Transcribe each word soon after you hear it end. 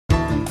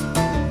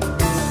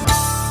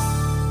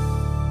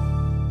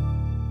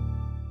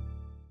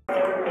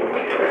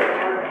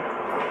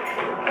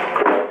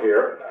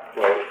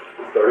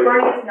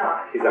Bernie is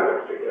not. He's not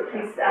going to be good.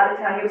 He's out of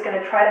town. He was going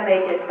to try to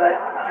make it, but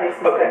I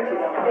suspect he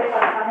won't.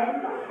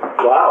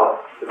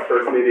 Wow, his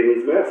first meeting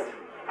he's missed.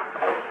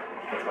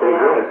 That's pretty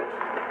good.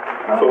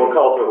 So we'll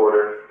call to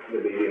order the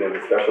meeting of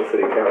the Special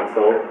City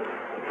Council.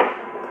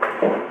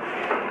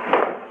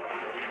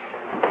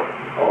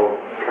 All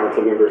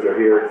council members are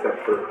here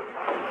except for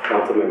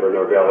Council Member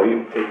Norvell. Are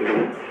you taking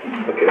minutes?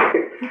 Okay.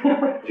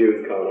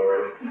 June's coming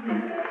already.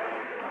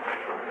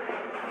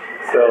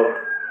 So,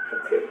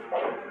 that's it.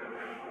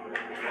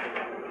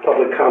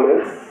 Public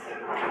comments?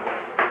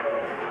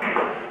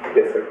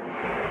 Yes, sir.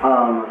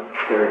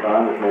 Terry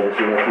Bond with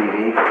Medicina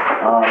TV.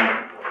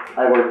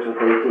 I worked with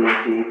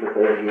AT&T for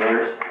 30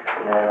 years,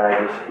 and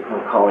I just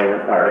want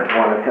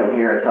to come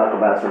here and talk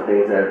about some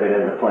things that have been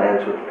in the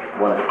plans with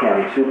one of the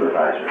county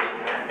supervisors.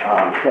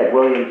 Ted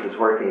Williams is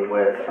working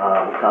with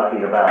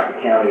talking about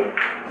the county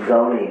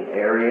zoning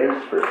areas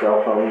for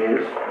cell phone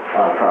use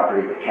on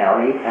property the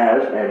county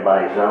has, and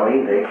by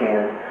zoning they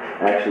can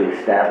actually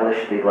establish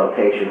the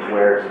locations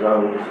where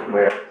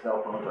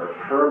cell phones are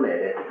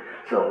permitted,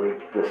 so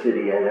the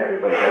city and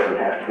everybody doesn't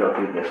have to go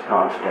through this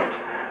constant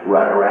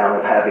run around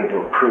of having to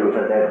approve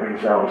and then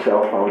rezone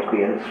cell phones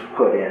being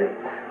put in,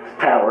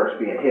 towers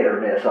being hit or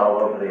miss all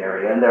over the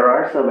area. And there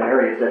are some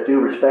areas that do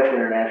respect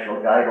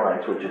international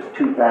guidelines, which is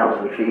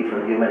 2,000 feet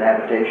from human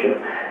habitation.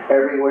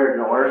 Everywhere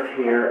north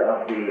here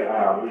of the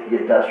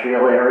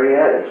industrial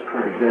area is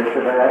pretty good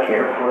for that.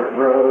 Airport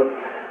Road,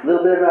 a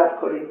little bit about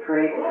Pudding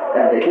Creek,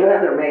 and they do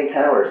have their main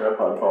towers up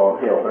on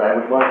Bald Hill, but I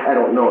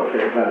don't know if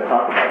they're going to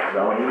talk about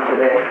zoning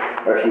today,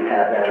 or if you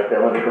have that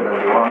ability, but in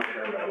the long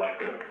term, I'd like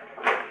to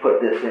put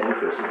this in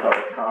for some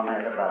public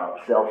comment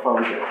about cell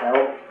phones and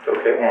health.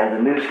 Okay. And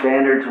the new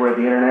standards where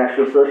the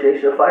International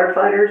Association of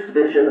Firefighters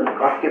Division of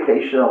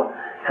Occupational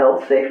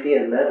Health, Safety,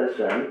 and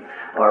Medicine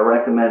are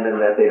recommending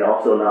that they'd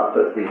also not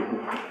put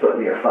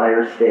near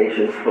fire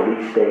stations,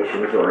 police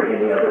stations, or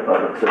any other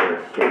public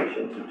service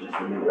stations, which is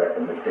the new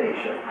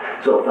recommendation.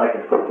 So if I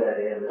can put that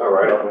in as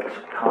a public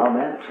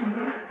comment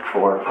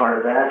for part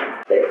of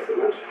that. Thanks so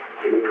much.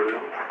 Anyone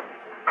else?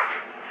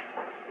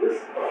 Yes.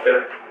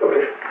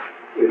 Okay.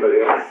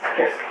 Anybody else?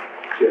 Yes.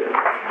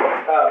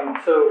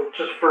 Yeah. So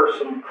just for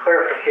some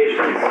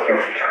clarifications in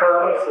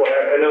terms,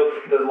 I know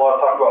there's a lot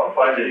of talk about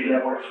 5G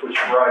networks, which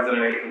Verizon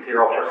and AT&T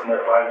are all pushing their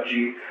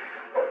 5G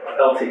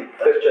LTE,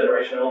 5th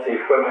generation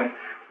LTE equipment,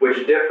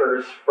 which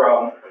differs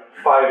from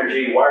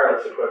 5G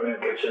wireless equipment,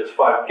 which is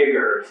 5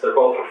 gigahertz. They're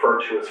both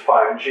referred to as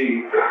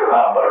 5G,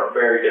 but are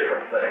very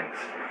different things.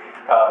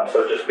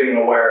 So just being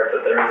aware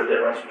that there is a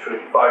difference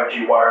between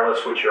 5G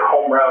wireless, which your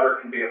home router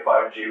can be a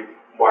 5G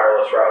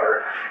wireless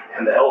router,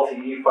 and the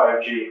LTE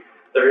 5G.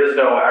 There is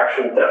no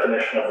actual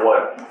definition of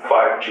what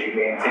 5G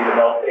means, even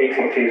though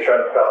AT&T is trying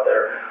to put out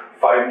their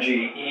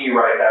 5GE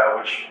right now,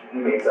 which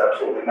means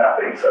absolutely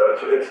nothing. So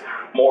it's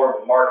more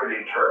of a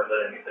marketing term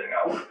than anything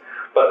else.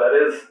 But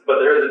there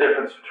is a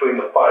difference between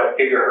the 5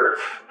 gigahertz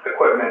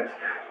equipment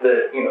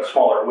that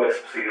smaller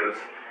WISPs use.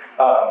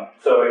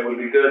 So it would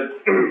be good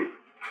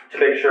to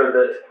make sure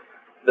that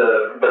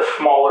the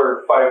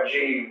smaller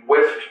 5G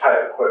WISP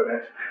type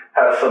equipment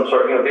has some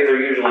sort of, these are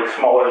usually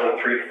smaller than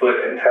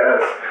 3-foot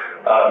antennas,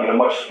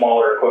 much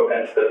smaller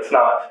equipment that's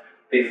not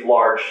these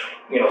large,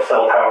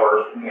 cell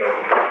tower,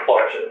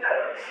 large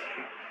antennas.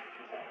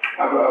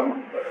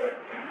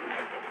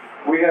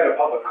 We had a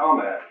public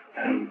comment,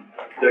 and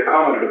they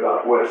commented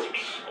about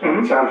WISPs.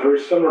 It sounds very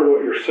similar to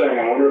what you're saying.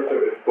 I wonder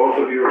if both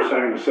of you are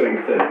saying the same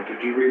thing.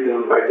 Did you read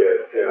the? I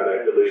did, yeah, and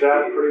I believe. Is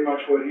that pretty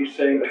much what he's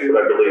saying too?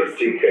 What I believe.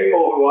 Two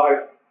people who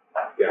I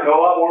know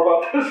a lot more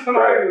about this than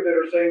I do that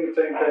are saying the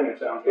same thing. It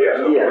sounds like.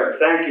 Yeah. So,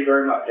 thank you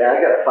very much. Yeah,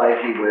 I got a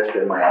 5G WISP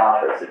in my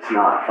office. It's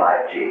not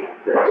 5G.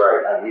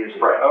 I'm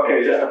using. Right.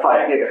 Okay. It's just a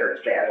 5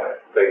 gigahertz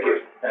bandwidth. Thank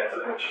you. That's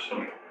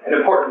an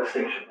important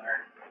distinction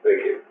there.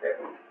 Thank you.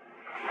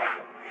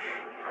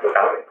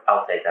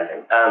 I'll say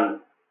something.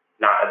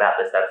 Not about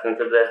the substance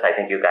of this. I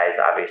think you guys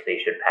obviously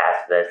should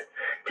pass this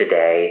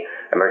today.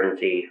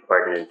 Emergency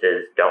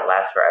ordinances don't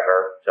last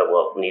forever, so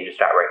we'll need to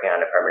start working on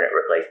a permanent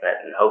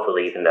replacement, and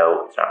hopefully, even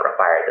though it's not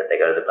required that they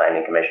go to the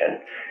Planning Commission,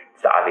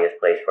 it's the obvious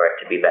place for it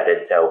to be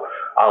vetted, so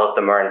all of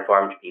the more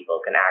informed people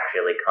can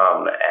actually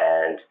come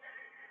and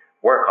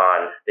work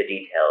on the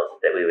details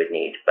that we would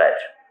need. But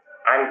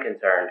I'm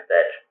concerned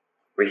that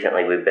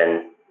recently we've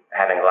been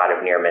having a lot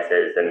of near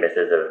misses and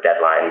misses of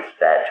deadlines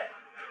that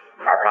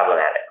are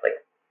problematic. Like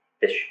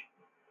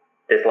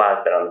this law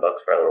has been on the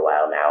books for a little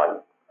while now,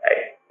 and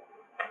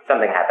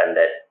something happened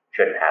that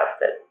shouldn't have,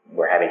 that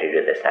we're having to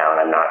do this now,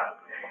 and I'm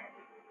not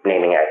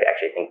naming it. I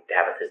actually think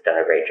Tabitha has done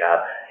a great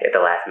job at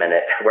the last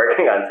minute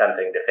working on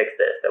something to fix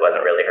this that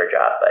wasn't really her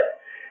job, but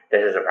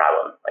this is a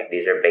problem. Like,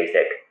 these are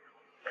basic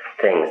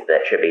things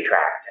that should be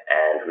tracked,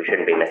 and we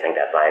shouldn't be missing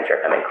deadlines or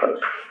coming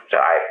close.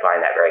 So I find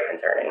that very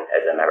concerning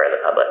as a member of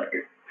the public.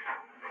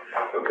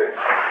 Okay.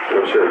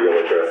 I'm sure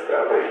you'll address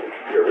that in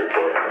your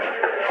report.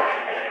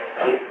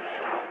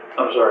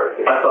 I'm sorry.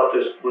 I thought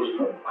this was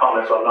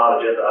comments on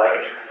non-agenda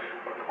items.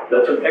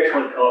 That's an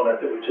excellent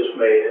comment that we just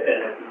made,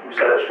 and it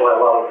satisfies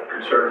a lot of the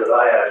concerns that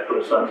I had for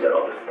the sunset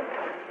on this thing.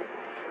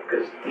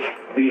 because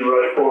being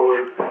rushed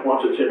forward,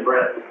 once it's in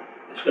print,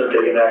 it's gonna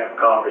take an act of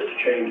Congress to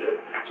change it.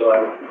 So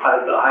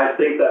I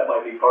think that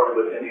might be part of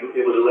it, and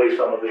it would allay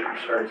some of the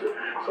concerns that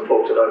some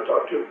folks that I've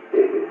talked to.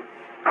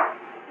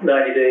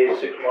 90 days,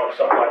 6 months,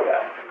 something like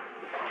that.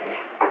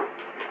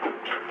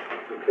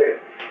 Okay,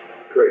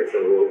 great, so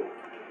we'll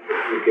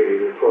give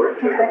you a report.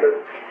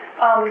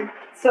 Okay.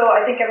 So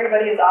I think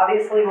everybody is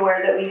obviously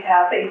aware that we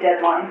have a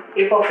deadline,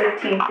 April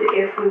 15th,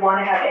 if we want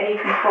to have any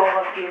control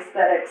of the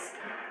aesthetics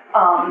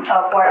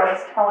of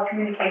wireless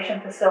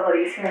telecommunication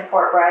facilities here in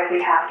Fort Bragg,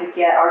 we have to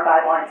get our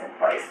guidelines in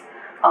place.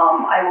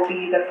 I will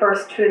be the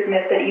first to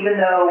admit that even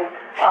though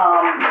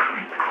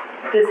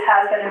this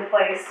has been in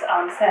place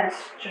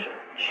since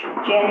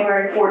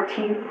January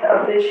 14th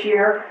of this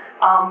year,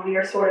 we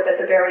are sort of at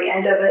the very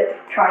end of it,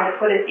 trying to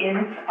put it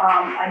in.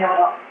 I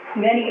know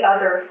many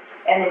other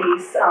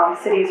entities,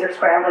 cities are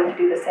scrambling to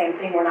do the same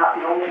thing. We're not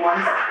the only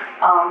ones.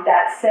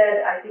 That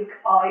said, I think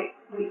I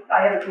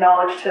have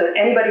acknowledged to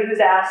anybody who's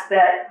asked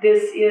that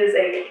this is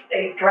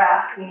a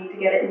draft. We need to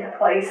get it into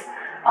place.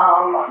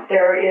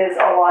 There is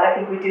a lot I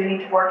think we do need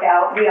to work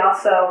out. We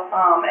also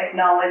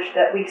acknowledge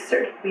that we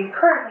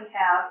currently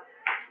have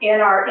in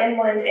our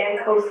inland and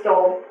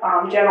coastal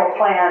general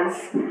plans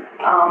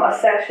a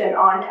section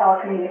on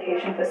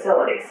telecommunication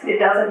facilities. It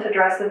doesn't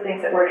address the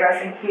things that we're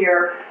addressing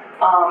here,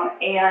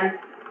 and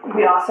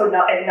we also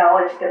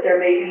acknowledge that there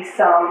may be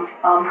some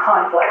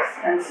conflicts,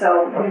 and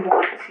so we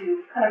want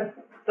to kind of,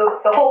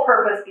 the whole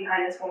purpose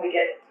behind this when we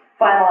get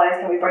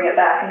finalized and we bring it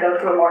back and go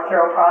through a more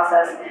thorough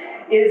process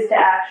is to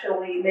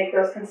actually make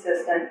those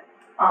consistent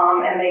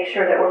and make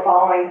sure that we're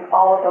following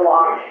all of the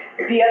law.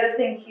 The other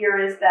thing here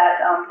is that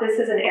this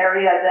is an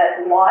area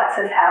that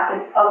has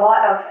happened, a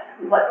lot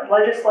of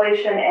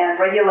legislation and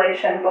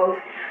regulation, both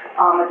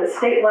at the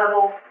state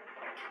level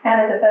and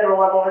at the federal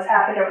level, has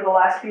happened over the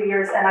last few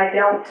years, and I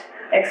don't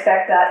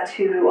expect that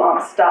to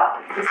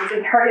stop. This is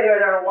an area where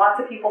there are lots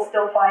of people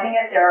still fighting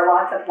it. There are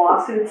lots of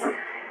lawsuits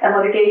and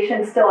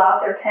litigation still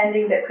out there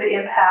pending that could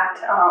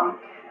impact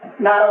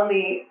not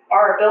only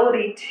our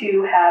ability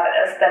to have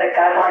aesthetic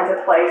guidelines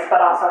in place,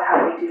 but also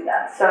how we do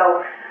that.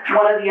 So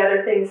one of the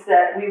other things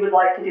that we would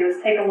like to do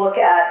is take a look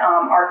at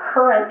our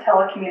current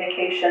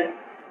telecommunication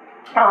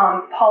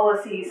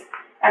policies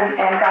and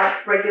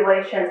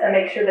regulations, and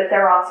make sure that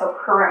they're also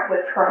current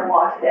with current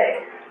law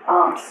today.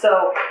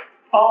 So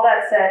all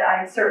that said,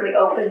 I'm certainly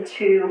open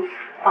to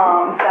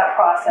that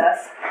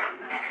process.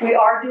 We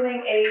are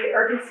doing a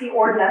urgency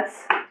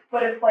ordinance to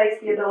put in place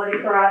the ability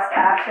for us to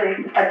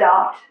actually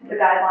adopt the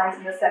guidelines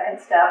in the second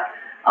step.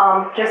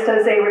 Just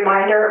as a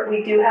reminder,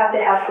 we do have to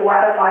have 4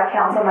 out of 5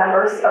 council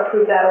members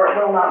approve that, or it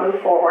will not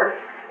move forward.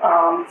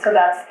 So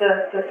that's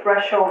the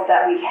threshold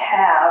that we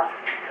have.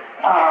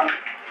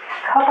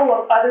 Couple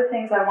of other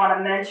things I want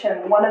to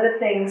mention. One of the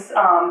things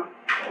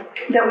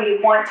that we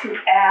want to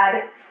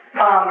add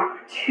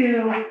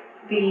to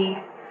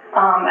the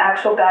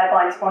actual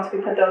guidelines, once we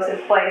put those in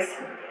place,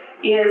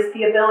 is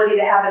the ability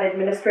to have an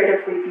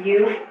administrative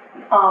review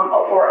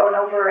or an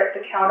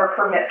over-at-the-counter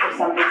permit for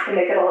some things to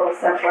make it a little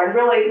simpler. And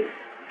really,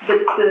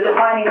 the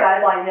defining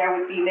guideline there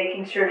would be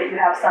making sure that you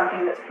have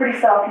something that's pretty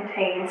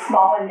self-contained,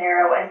 small and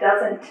narrow, and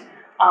doesn't,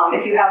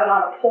 if you have it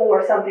on a pole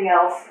or something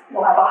else,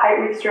 we'll have a height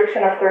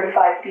restriction of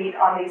 35 feet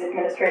on these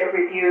administrative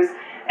reviews,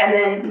 and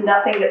then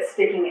nothing that's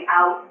sticking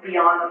out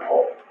beyond the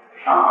pole.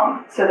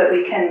 So that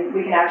we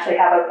can actually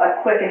have a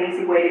quick and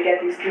easy way to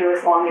get these through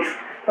as long as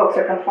folks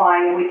are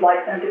complying, and we'd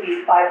like them to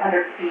be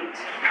 500 feet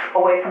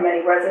away from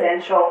any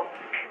residential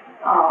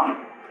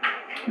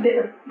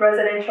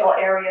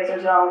areas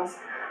or zones.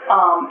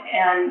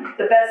 And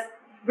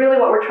really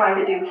what we're trying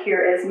to do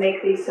here is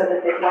make these so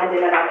that they blend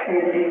in our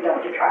community and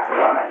don't detract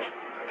from it.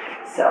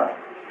 So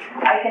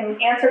I can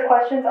answer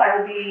questions. I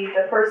will be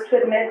the first to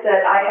admit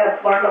that I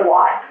have learned a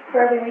lot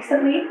fairly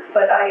recently,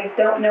 but I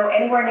don't know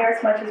anywhere near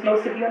as much as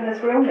most of you in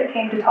this room that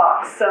came to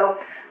talk. So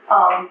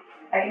I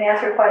can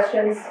answer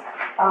questions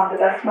the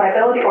best of my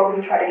ability, or we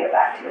can try to get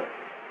back to you.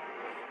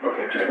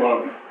 Okay, just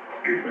want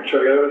to make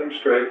sure I got everything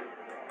straight.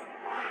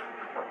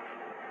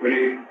 We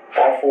need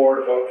all 4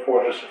 to vote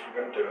for this if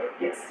we're going to do it.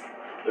 Yes.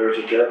 There's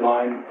a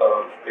deadline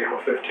of April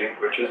 15th,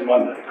 which is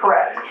Monday.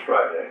 Correct. It's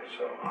Friday,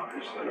 so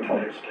obviously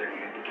today's the day we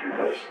need to do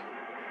this.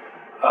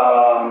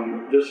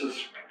 This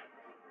is,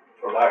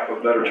 for lack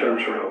of better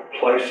terms, sort of a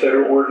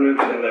place-setter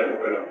ordinance, in that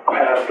we're going to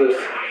pass this,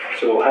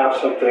 so we'll have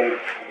something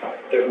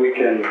that we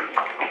can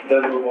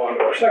then move on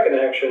to our second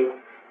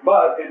action.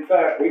 But in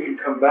fact, we can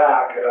come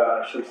back,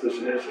 since this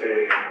is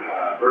a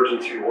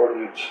emergency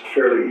ordinance,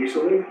 fairly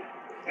easily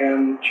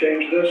and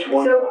change this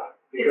one.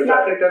 Because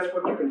I think that's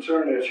what the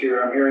concern is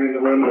here. I'm hearing in the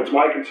room, and it's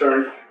my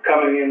concern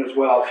coming in as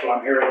well, so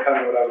I'm hearing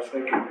kind of what I was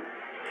thinking.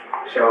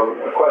 So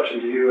the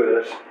question to you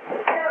is,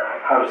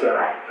 how does that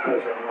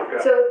work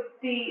out? So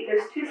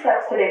there's 2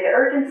 steps today. The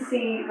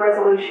urgency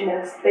resolution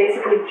is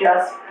basically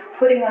just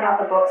putting on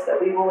the books that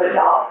we will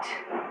adopt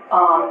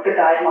the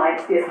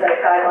guidelines, the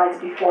aesthetic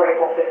guidelines, before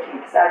April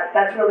 15th.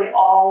 That's really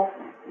all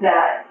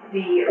that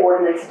the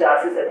ordinance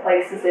does, is it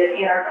places it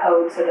in our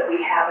code so that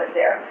we have it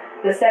there.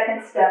 The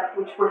second step,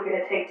 which we're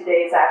gonna take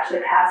today, is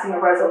actually passing a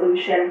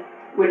resolution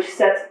which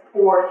sets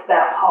forth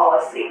that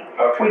policy.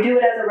 Okay. We do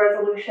it as a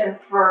resolution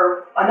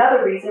for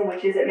another reason,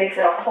 which is it makes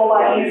it a whole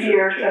lot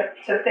easier to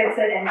fix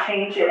it and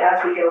change it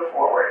as we go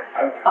forward.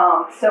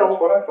 That's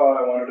what I thought.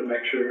 I wanted to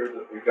make sure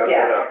that we got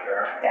that out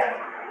there.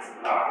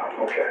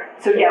 Okay.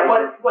 So yeah,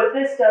 what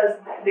this does,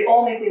 the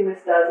only thing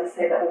this does is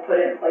say that we'll put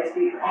it in place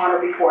on or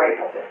before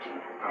April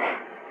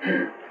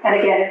 15th. And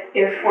again,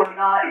 if we're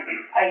not,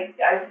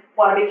 I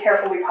want to be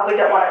careful, we probably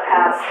don't want to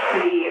pass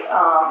the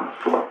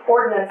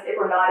ordinance if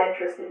we're not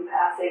interested in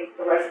passing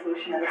the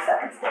resolution in the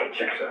second stage.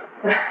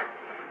 Exactly.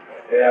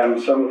 And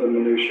some of the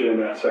minutiae in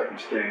that second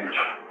stage,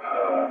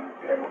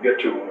 we'll get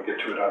to when we get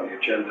to it on the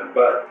agenda,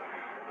 but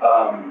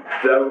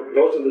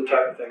those are the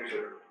type of things that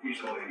are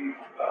easily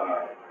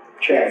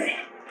changed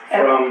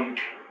from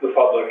the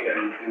public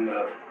and in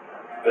the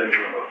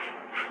venue of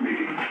a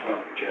meeting on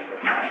the agenda.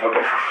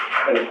 Okay.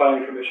 And the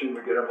planning commission,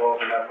 we get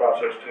involved in that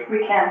process too?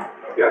 We can.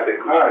 Yeah, I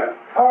think we should.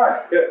 All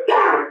right, good.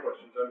 Any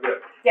questions? I'm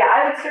good. Yeah,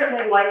 I would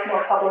certainly like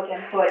more public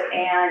input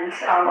and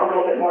a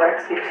little bit more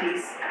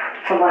expertise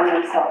to lend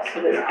themselves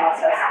to this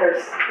process.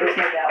 There's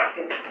no doubt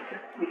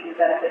we can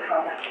benefit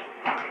from it.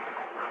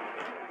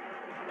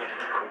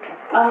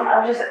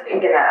 I'm just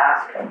gonna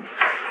ask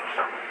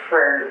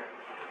for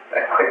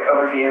a quick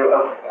overview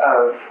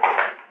of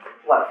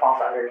what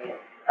falls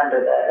under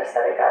the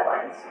aesthetic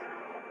guidelines.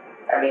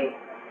 I mean,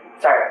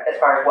 sorry, as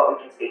far as what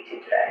we can speak to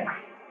today.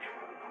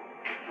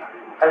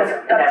 I'm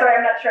sorry,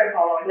 I'm not sure I'm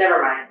following.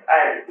 Never mind.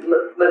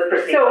 Let's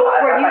proceed. So, I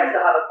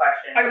still have a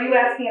question. Are you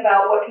asking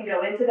about what can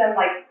go into them,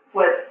 like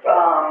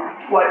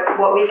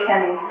what we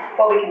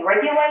can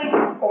regulate,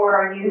 or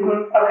are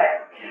you okay?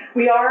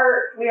 We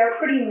are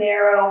pretty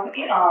narrow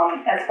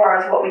as far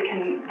as what we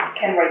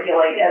can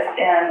regulate,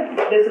 and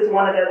this is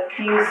one of the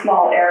few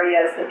small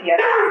areas that the FCC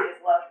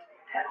has left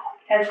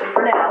potentially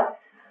for now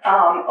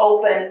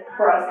open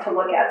for us to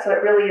look at. So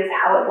it really is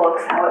how it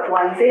looks, how it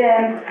blends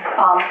in,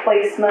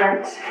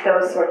 placement,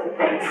 those sorts of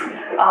things.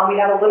 We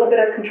have a little bit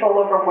of control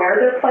over where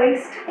they're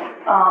placed,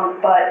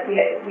 but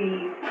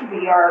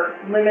we are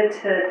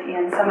limited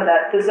in some of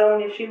that. The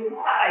zone issue,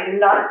 I'm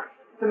not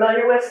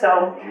familiar with,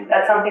 so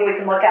that's something we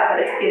can look at, but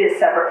it is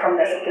separate from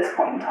this at this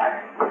point in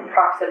time.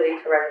 Proximity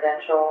to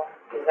residential,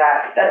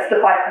 That's the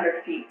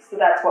 500 feet, so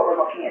that's what we're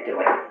looking at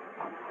doing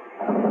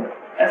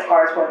as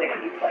far as where they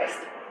can be placed.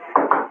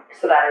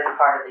 So that is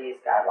part of these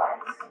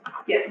guidelines?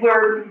 Yes,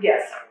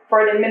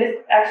 for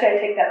actually I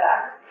take that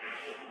back.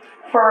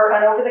 For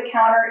an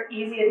over-the-counter,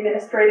 easy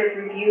administrative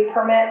review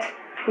permit,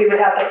 we would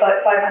have the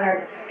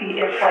 500 feet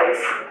in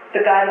place. The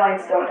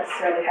guidelines don't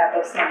necessarily have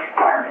those same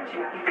requirements.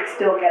 You could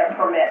still get a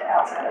permit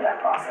outside of that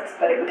process,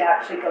 but it would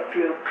actually go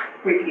through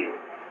review.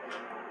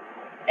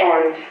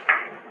 And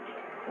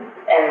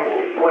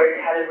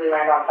how did we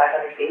land on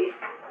 500 feet?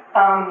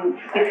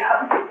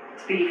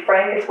 To be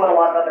frank, it's what a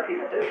lot of other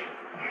people do.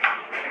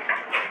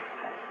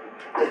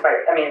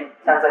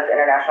 Sounds like the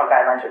international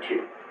guidelines are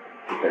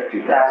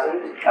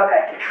 2,000.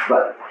 Okay.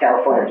 But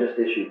California just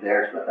issued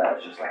theirs, but that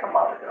was just like a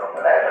month ago,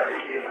 but I haven't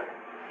reviewed it.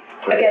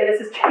 Again, this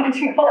is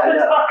changing all the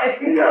time.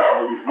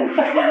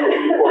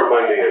 Before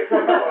Monday.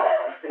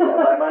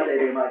 By Monday,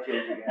 they might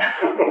change again.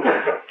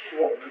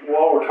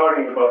 While we're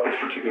talking about this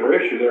particular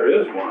issue, there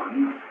is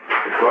one.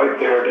 It's right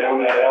there down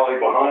that alley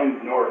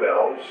behind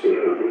Norvell's.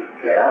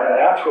 Yeah. And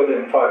that's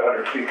within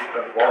 500 feet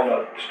of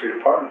Walnut Street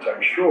Apartments,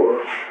 I'm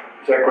sure.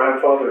 Is that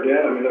grandfathered in?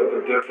 I mean,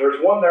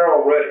 there's one there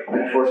already.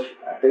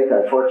 I think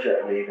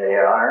unfortunately they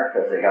are,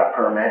 because they got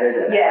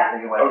permitted and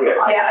everything went through.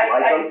 Okay. I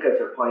like them because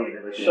they're plenty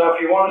of. So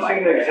if you want to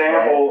see an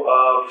example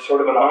of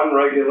sort of an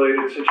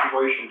unregulated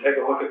situation, take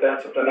a look at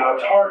that sometime. Now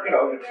it's hard,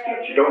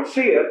 you don't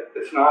see it.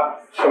 It's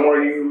not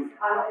somewhere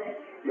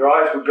your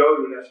eyes would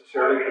go to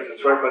necessarily because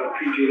it's right by the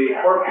PG&E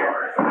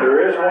courtyard. But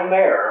there is one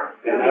there,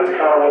 and that's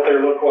kind of what they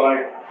look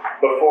like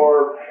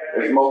before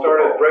we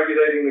started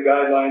regulating the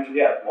guidelines.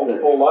 Yeah, a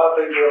lot of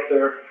things are up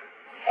there.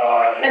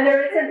 And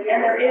there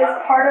is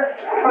part of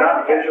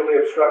not visually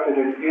obstructed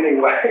in any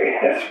way.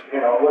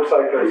 It looks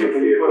like there's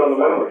something you put on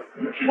the move.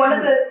 One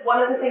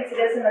of the things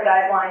that is in the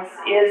guidelines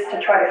is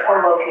to try to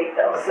co-locate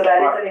those, so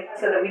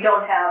that we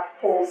don't have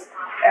poles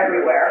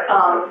everywhere.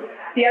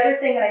 The other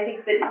thing, and I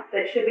think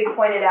that should be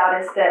pointed out,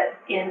 is that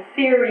in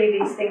theory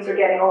these things are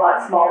getting a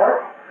lot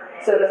smaller.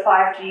 So the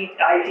 5G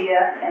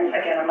idea, and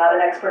again, I'm not an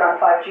expert on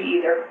 5G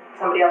either.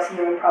 Somebody else in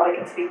the room probably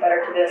can speak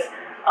better to this.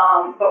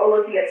 But we're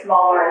looking at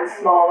smaller and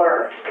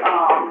smaller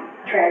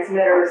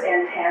transmitters,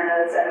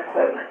 antennas, and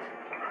equipment.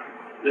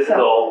 This is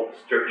all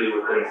strictly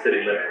within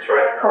city limits,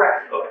 right?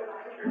 Correct. Okay.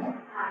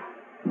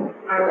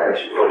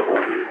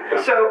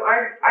 So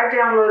I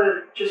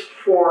downloaded just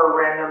 4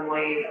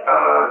 randomly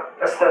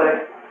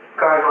aesthetic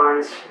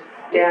guidelines: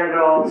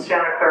 Danville,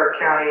 Santa Clara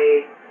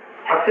County,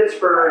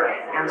 Pittsburgh,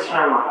 and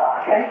Sonoma.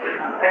 Okay.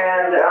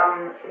 And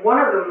one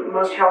of the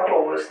most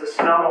helpful was the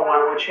Sonoma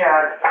one, which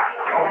had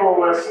a whole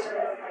list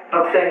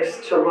of things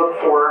to look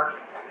for.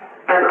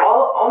 And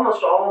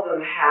almost all of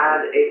them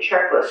had a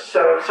checklist.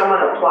 So if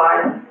someone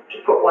applied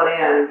to put one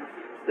in,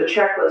 the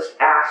checklist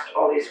asked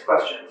all these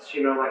questions,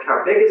 you know, like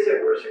how big is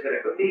it, where's it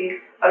gonna be?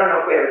 I don't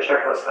know if we have a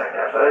checklist like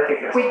that, but I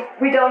think that's.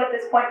 We don't at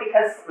this point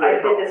because I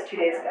did this 2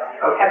 days ago,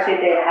 Okay. actually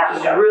a day and a half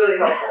This is ago. really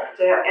helpful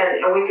to have,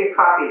 and we can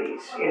copy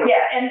these, you know.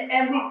 Yeah,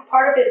 and we,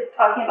 part of it,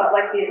 talking about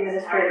like the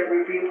administrative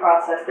review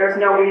process,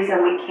 there's no reason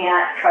we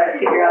can't try to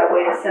figure out a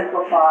way to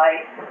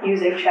simplify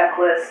using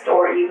checklists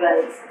or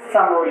even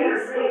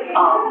summaries,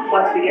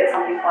 once we get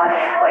something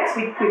final in place.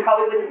 We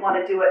probably wouldn't want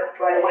to do it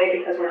right away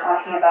because we're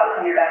talking about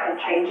coming back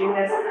and changing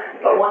this,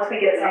 but once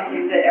we get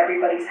something that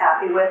everybody's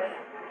happy with,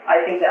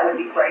 I think that would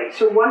be great.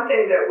 So one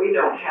thing that we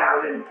don't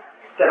have, and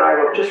that I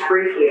will just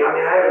briefly, I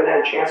mean, I haven't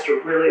had a chance to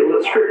really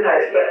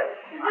scrutinize,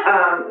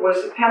 but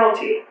was the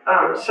penalty.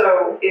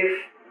 So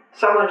if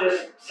someone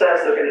just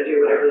says they're gonna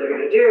do whatever they're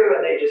gonna do,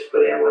 and they just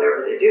put in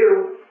whatever they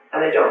do,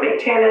 and they don't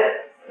maintain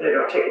it, they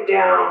don't take it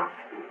down,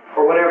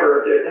 or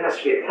whatever, there has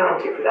to be a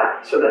penalty for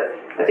that. So that,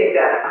 I think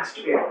that has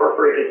to be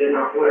incorporated in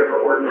whatever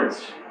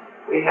ordinance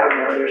we have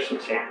there, there's some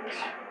standards.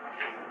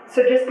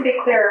 So just to be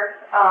clear,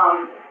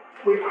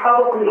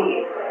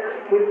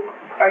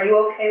 are you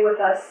okay with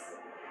us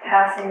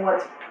passing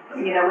what's,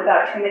 you know,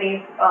 without too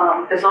many,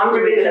 As long as we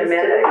can revisions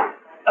amend it,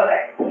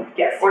 okay,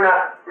 yes. we're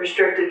not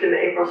restricted to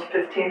April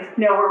 15th,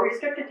 No, we're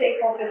restricted to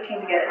April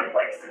 15 to get it in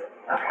place.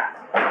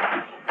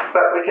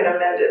 but we can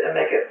amend it and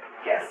make it,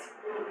 Yes.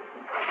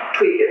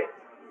 tweak it.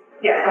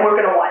 Yes, and we're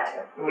gonna want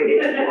to. We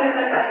need to do it.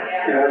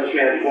 Yeah, I just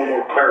made one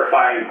more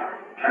clarifying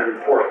kind of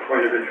important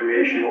point of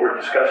information. What we're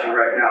discussing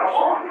right now is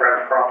on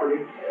private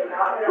property.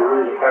 The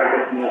rules are quite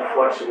a bit more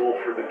flexible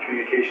for the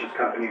communications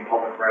company and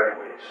public right of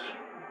ways.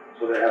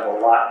 So they have a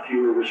lot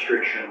fewer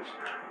restrictions.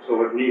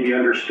 So it may be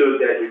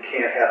understood that you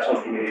can't have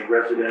something in a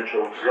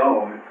residential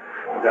zone,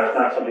 but that's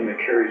not something that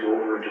carries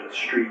over into the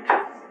street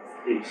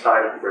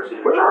inside of the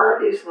residential. Where are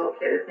these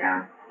located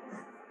now?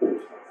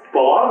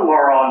 Well, a lot of them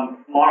are on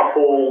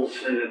monopoles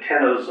and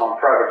antennas on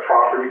private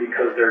property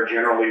because they're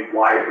generally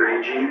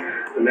wide-ranging.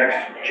 The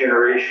next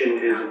generation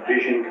is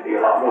envisioned to be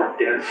a lot more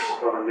dense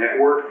of a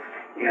network,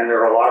 and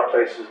there are a lot of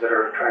places that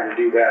are trying to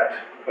do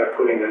that by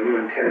putting the new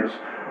antennas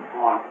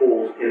on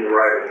poles in the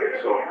right-of-way.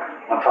 So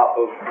on top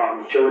of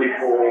utility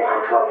poles,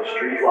 on top of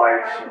street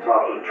lights, on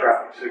top of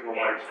traffic signal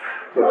lights.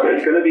 So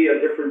it's going to be a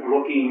different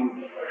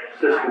looking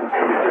system. It's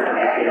going to be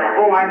different looking.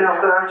 Oh, I know,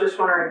 but I was just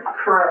wondering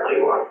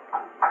currently what.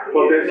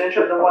 Well, You there's-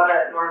 mentioned the one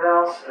at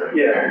Norvell's.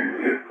 Yeah,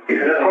 and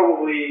that's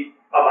probably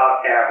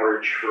about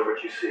average for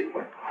what you see.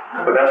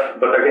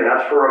 But again,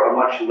 that's for a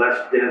much less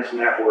dense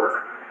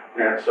network.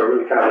 And so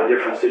really kind of a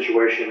different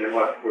situation than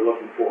what we're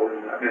looking for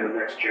in the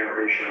next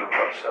generation of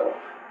cell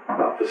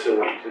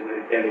facilities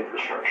and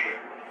infrastructure.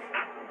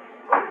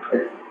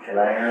 Can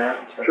I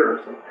interrupt? Sure.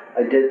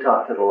 I did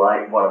talk to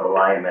one of the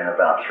linemen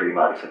about 3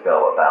 months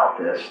ago about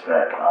this,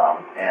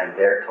 and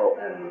they're told,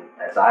 and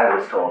as I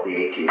was told, the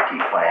AT&T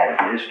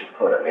plan is to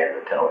put them in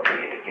the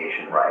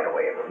telecommunication right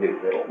away, the new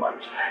little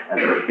ones, and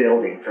they're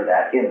building for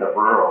that in the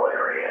rural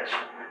areas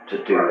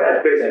to do that.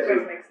 That's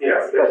basically,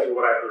 that's basically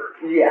what I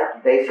heard. Yeah,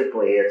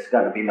 basically, it's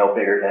gonna be no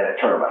bigger than a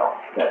terminal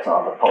that's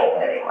on the pole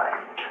anyway.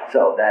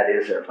 So that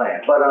is their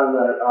plan. But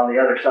on the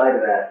other side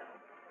of that,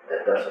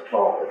 that doesn't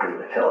fall within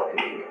the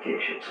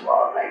telecommunications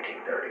law of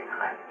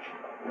 1939.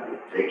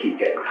 They keep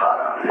getting caught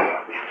on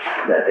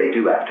that they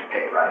do have to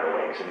pay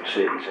right-of-ways in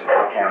cities and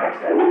counties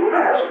that do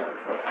pass them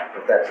for that.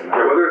 But that's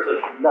Yeah, whether it's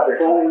another a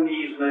phone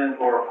easement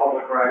or a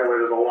public right-of-way,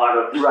 there's a lot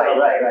of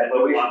Right.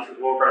 little nuances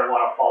we're going to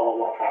want to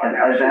follow up on.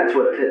 And that's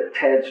what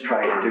Ted's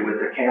trying to do with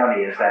the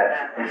county, is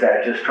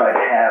that just try to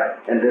have,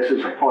 and this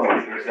is a point,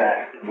 is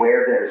that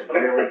where there's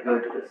really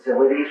good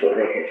facilities where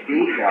they could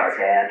feed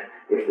broadband,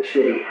 if the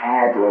city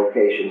had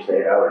locations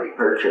they'd already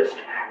purchased,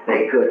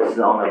 they could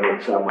zone them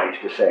in some ways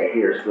to say,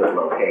 here's good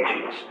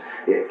locations.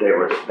 If there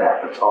was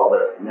that's all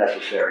the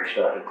necessary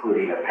stuff,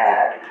 including a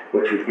pad,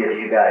 which would give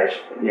you guys,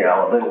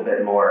 a little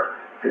bit more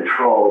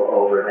control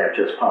over that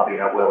just popping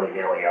up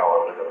willy-nilly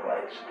all over the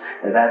place.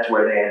 And that's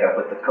where they end up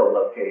with the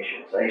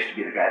co-locations. I used to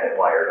be the guy that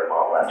wired them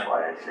all, that's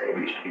why I say it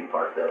used to be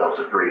part of those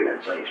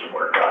agreements I used to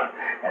work on.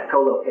 And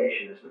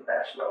co-location is the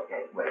best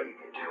way you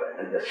can do it.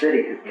 And the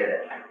city could get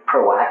it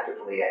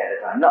proactively ahead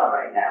of time, not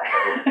right now,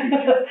 but in the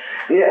future.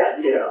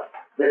 Yeah,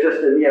 they're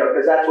just,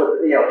 because that's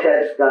what,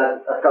 Ted's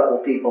got a couple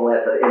people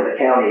in the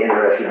county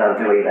interested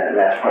on doing that, and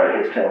that's part of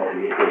his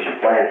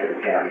telecommunication plan for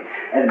the county.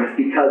 And it's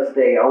because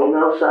they own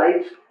those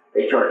sites,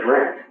 they charge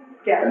rent.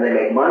 Yeah. And they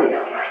make money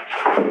on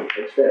that,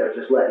 instead of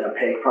just letting them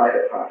pay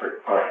private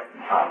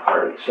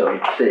parties, so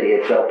the city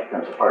itself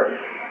becomes a partner.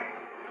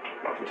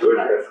 To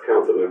address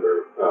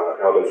Councilmember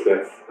Alvin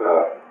Smith's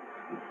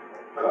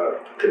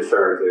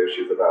concerns and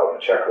issues about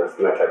the checklist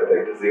and that type of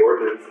thing, does the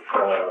ordinance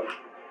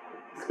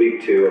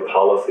speak to a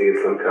policy of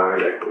some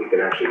kind that we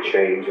can actually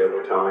change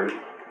over time,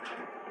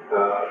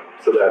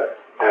 so that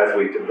as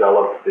we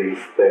develop these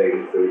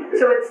things?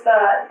 So it's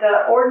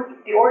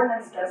the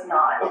ordinance does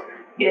not. Okay.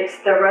 It's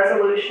the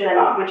resolution,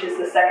 which is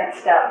the second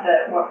step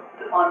that we're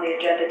on the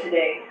agenda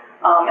today,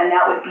 and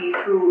that would be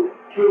through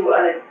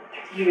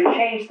you would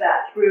change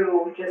that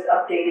through just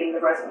updating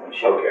the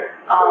resolution. Okay.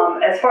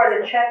 As far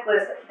as a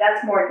checklist,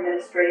 that's more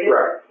administrative.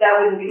 Right. That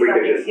wouldn't be We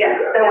could something, just do yeah.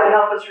 that. That would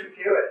help us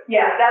review it.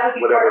 Yeah, that would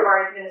be part of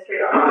Whatever. our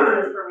administrative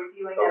process for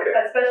reviewing it, Okay.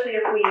 especially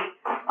if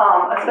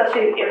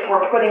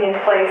we're putting in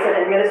place an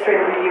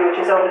administrative review, which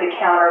is over the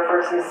counter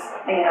versus,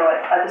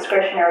 a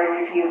discretionary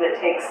review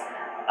that takes,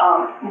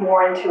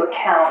 more into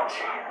account.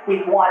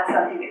 We want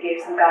something that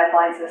gave some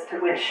guidelines as to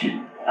which,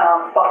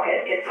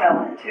 bucket it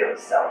fell into,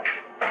 so.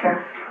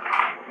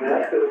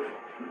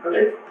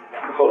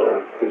 Hold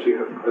on, did you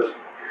have a question?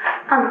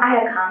 I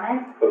had a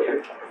comment.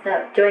 Okay. So,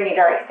 do I need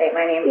to state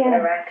my name for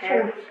the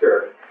record?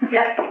 Sure.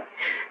 Yep.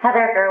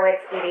 Heather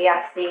Gerwitz,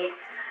 EDFC,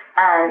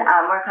 and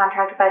we're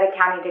contracted by the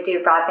county to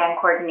do broadband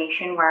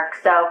coordination work.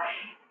 So,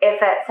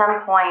 if at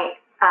some point,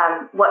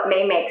 what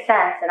may make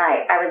sense, and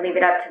I would leave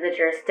it up to the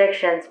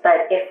jurisdictions,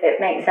 but if it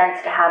makes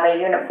sense to have a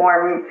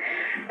uniform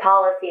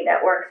policy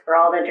that works for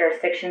all the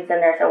jurisdictions,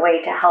 and there's a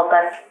way to help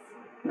us,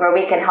 where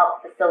we can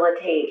help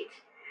facilitate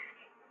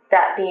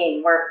that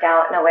being worked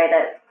out in a way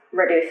that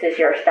reduces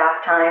your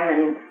staff time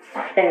and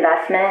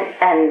investment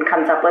and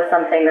comes up with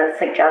something that's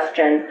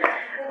suggestion,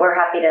 we're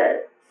happy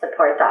to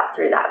support that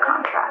through that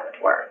contract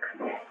work.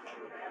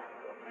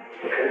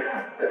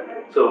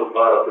 So,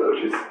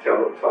 Just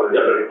tell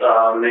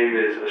my name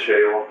is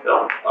Shale.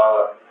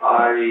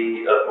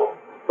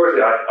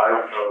 Firstly, I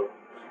don't know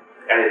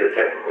any of the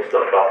technical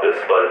stuff about this,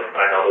 but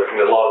I know there's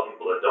gonna be a lot of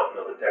people that don't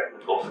know the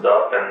technical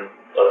stuff, and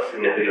a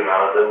significant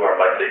amount of them are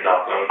likely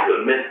not going to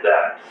admit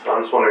that. So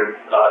I'm just wondering,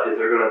 is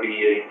there gonna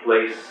be a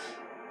place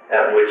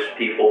at which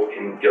people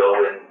can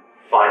go and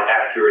find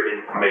accurate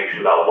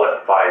information about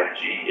what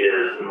 5G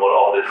is and what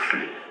all this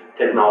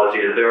technology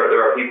is?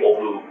 There are people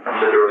who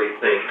literally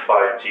think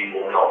 5G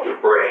will melt your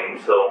brain.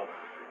 So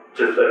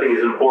just, I think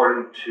it's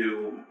important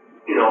to,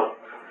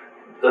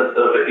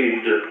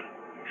 the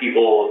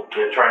people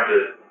trying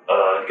to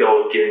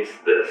go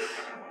against this,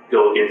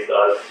 go against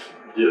us,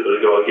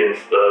 go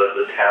against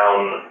the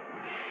town,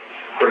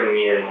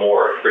 bringing in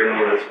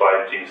this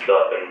 5G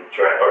stuff and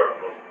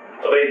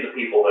evade the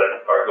people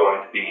that are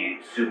going to be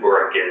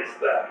super against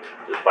that,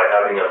 just by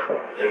having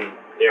an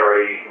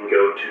area you can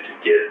go to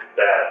get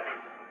that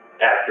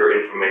accurate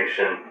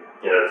information,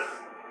 it's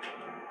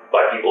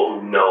by people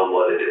who know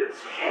what it is.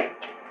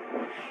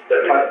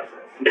 That makes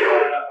sense.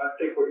 I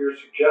think what you're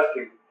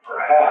suggesting,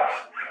 perhaps,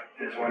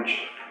 is when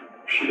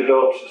she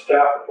develops a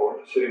staff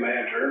report, the city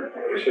manager,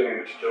 I'm assuming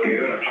it's still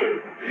you, and I'm sure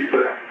you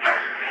could.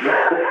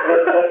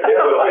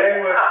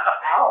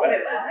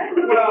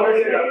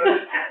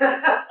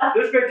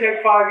 This may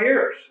take 5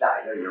 years.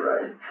 No, you're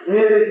right.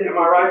 Am I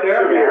right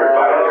there? Should be here in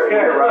 5 years.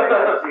 Okay, right.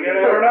 You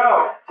never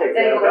know.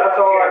 That's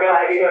all I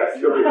meant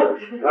to say.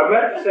 I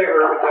meant to say her,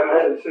 but then I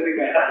said city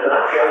manager,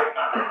 okay?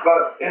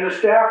 But in the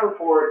staff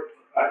report,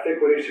 I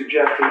think what he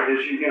suggested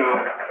is,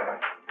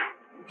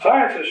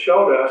 science has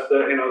showed us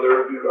that,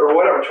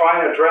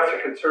 trying to address the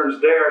concerns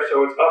there,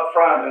 so it's up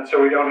front, and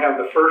so we don't have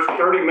the first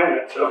 30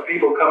 minutes of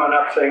people coming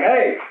up saying,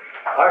 hey,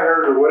 I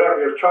heard, or whatever.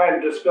 You're trying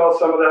to dispel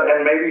some of that,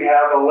 and maybe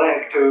have a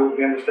link to,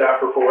 in the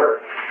staff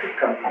report,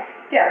 comes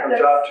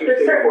out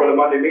Tuesday before the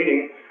Monday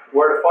meeting,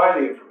 where to find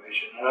the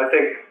information. And I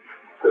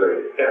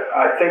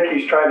think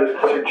he's trying to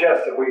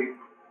suggest that we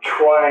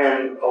try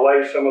and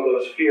allay some of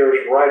those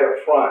fears right up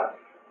front,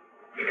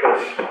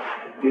 because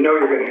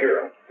you're going to hear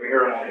them. We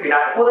hear them all the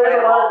time. Well,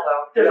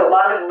 there's a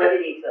lot of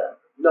validity to them.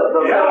 No,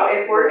 So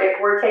if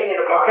we're taking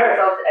it upon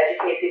ourselves to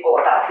educate people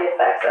about the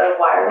effects of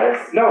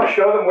wireless. No,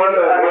 show them where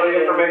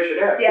the information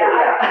is.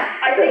 Yeah,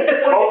 I think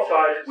Both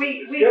sides is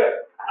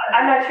good.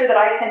 I'm not sure that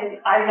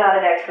I'm not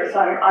an expert, so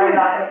I'm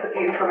not going to put the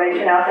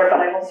information out there, but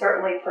I will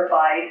certainly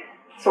provide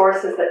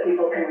sources that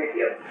people can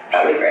review.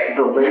 That'd be great.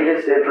 The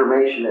latest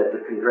information at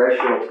the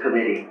Congressional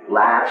Committee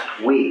last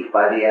week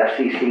by the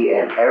FCC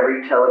and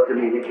every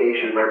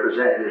telecommunication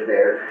representative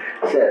there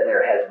said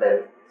there has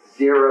been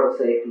 0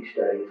 safety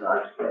studies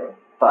on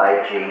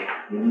 5G.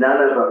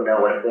 None of them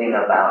know a thing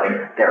about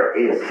it. There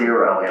is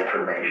 0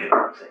 information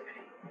on safety.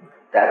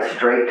 That's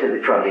straight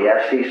from the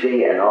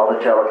FCC and all the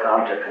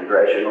Telecom to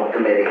Congressional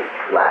Committee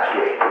last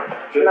week.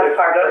 That's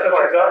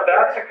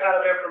the kind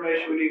of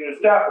information we need in a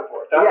staff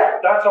report.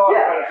 That's all I'm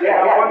trying to say.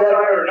 On one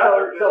side or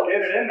another, just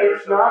get it in there.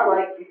 It's not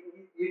like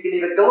you can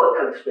even go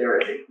a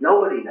conspiracy.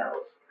 Nobody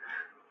knows.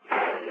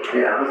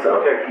 Yeah,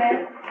 so.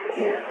 Okay.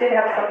 Did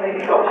have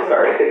somebody. Oh,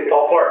 sorry.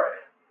 Paul Clark,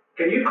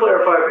 can you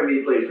clarify for me,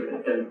 please,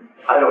 and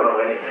I don't know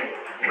anything,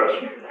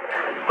 trust me,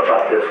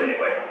 about this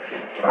anyway.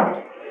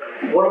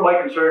 One of my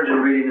concerns in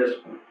reading this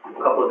a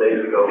couple of days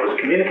ago was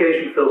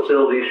communication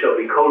facilities shall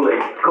be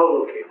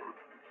co-located.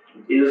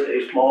 Is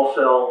a small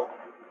cell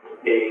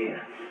a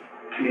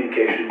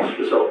communications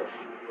facility?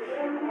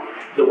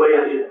 The way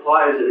it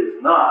implies it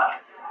is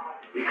not,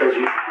 because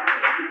in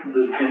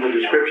the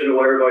description of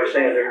what everybody's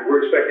saying,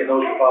 we're expecting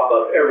those to pop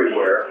up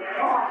everywhere.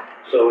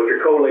 So if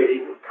you're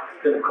going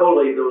to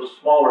collate those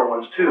smaller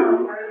ones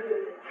too,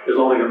 there's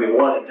only going to be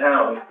one in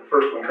town. If the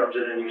first one comes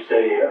in and you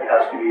say it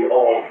has to be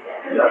all,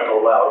 you have to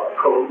allow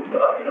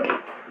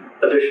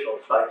additional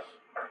sites.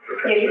 for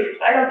Yeah,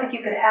 transmission. I don't think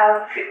you could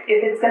have,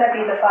 if it's gonna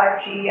be the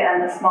 5G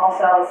and the small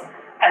cells,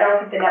 I don't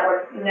think the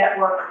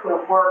network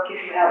will work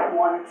if you have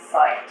one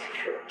site.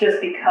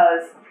 Just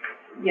because,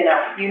 you know,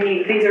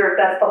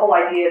 that's the whole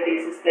idea of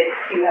these, is that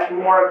you have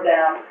more of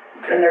them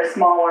and they're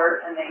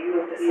smaller and they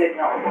move the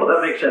signal. Well,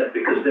 that makes sense,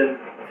 because then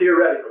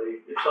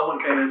theoretically, if someone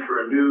came in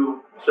for a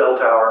new cell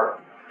tower,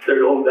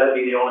 that'd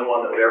be the only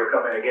one that would ever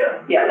come in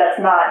again. Yeah,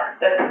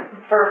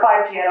 for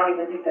 5G, I don't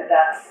even think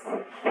that's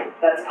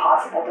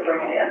possible to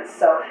bring it in.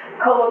 So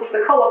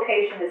the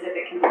co-location is if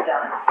it can be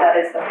done. That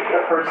is the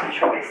first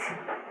choice.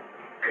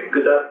 Okay,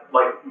 good,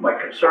 my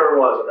concern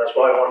was, and that's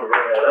why I wanted to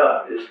bring that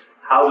up, is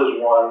how does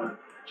one,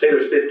 say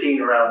there's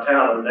 15 around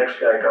town and the next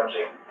guy comes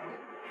in,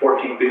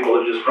 14 people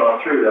have just gone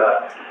through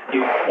that,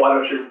 why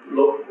don't you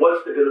look,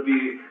 what's gonna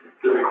be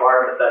the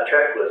requirement, that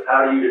checklist?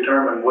 How do you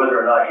determine whether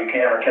or not you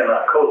can or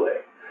cannot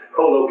co-locate,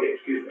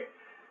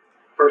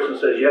 Person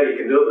says, yeah, you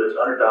can do it, but it's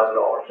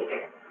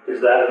 $100,000. Is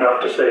that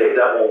enough to say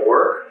that won't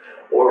work,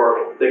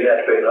 or they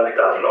have to pay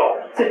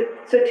 $100,000?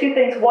 So two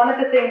things. One of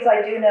the things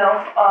I do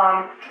know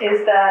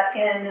is that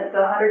in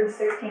the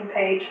 116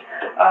 page,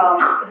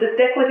 the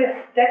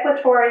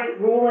declaratory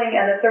ruling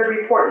and the third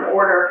report and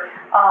order,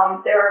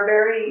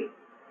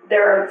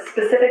 there are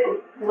specific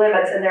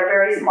limits, and they're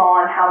very small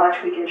on how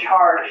much we can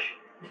charge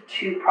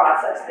to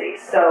process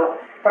these. So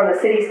from the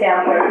city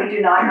standpoint, we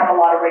do not have a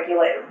lot of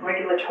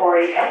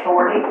regulatory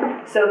authority.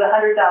 So the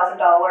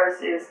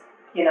 $100,000 is,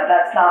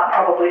 that's not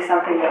probably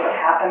something that would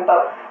happen,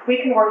 but we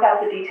can work out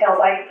the details.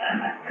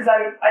 Because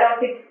I don't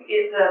think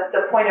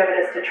the point of it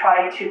is to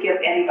try to give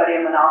anybody a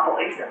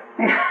monopoly.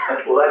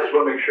 Well, I just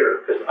want to make sure,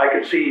 because I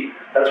could see,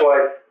 that's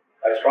why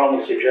I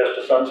strongly suggest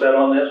a sunset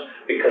on this,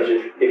 because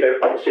if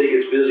the city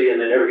gets busy and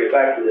they never get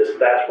back to this,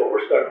 that's what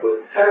we're stuck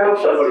with. I hope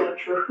that's not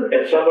true.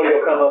 And somebody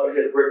will come up and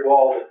hit a brick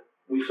wall that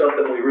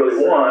something we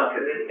really want,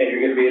 and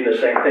you're gonna be in the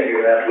same thing, you're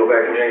gonna have to go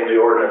back and change the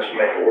ordinance to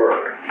make it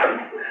work.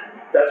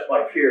 That's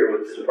my fear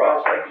with this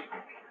process.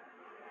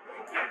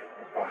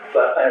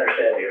 But I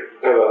understand here.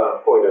 I have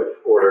a point of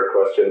order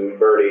question.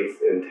 Bernie's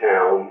in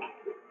town.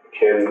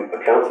 Can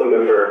a council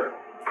member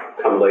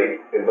come late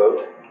and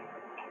vote?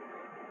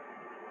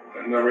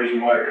 There's no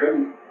reason why I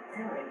couldn't.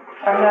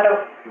 I'm not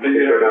a, If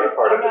you're not a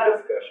part of the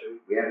discussion.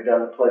 We haven't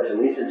done the pledge of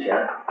allegiance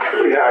yet.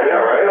 Yeah, I know,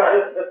 right?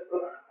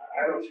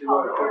 I don't see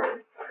why I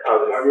couldn't.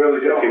 I really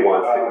don't. If he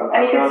wants to.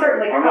 And you can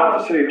certainly I'm not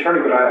the city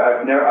attorney, but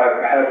I've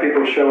had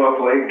people show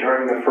up late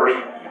during the first,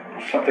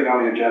 something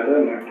on the agenda,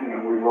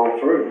 and we roll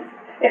through.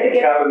 if it It's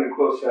gets, happened in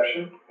closed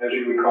session, as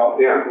you recall.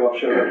 Yeah. People have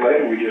showed up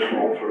late, and we just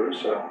roll through,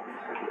 so.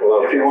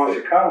 Well, If he wants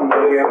to come,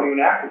 we haven't even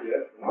acted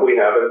yet. We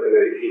haven't,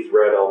 and he's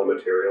read all the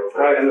materials.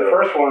 Right, and the so-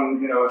 first one,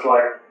 it's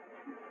like,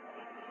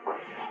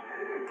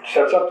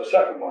 sets up the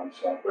second one,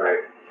 so.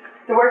 Right.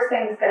 the worst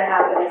thing that's gonna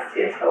happen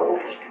is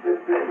vote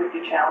would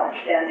be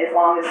challenged, and as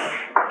long as,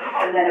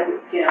 and then it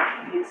would,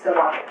 you'd still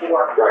want it to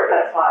work Right.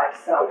 at 5,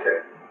 so. Okay.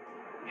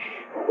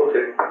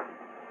 Okay.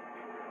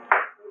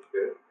 Sounds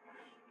good.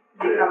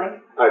 Is he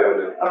coming? I don't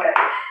know. Okay,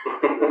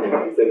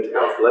 He's in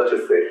town, so let's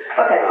just see.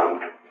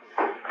 okay.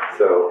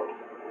 So,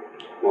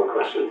 more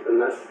questions than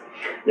this?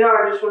 No,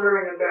 I'm just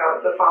wondering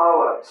about the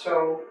follow-up,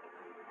 so,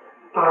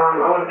 I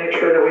wanna make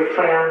sure that we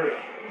plan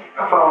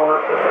a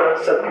follow-up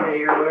with a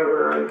subcommittee or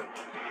whatever.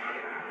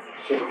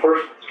 So the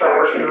first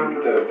action,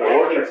 the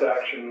ordinance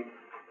action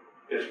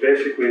is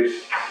basically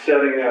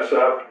setting us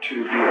up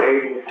to be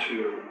able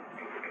to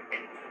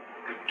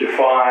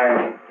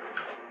define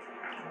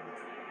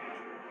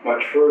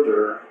much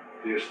further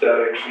the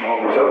aesthetics and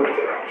all these other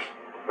things.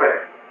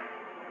 Right.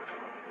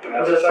 And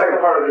that's the second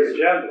part of the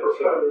agenda,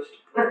 so.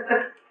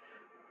 Proposed.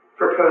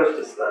 Proposed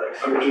aesthetics,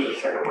 I'm which is the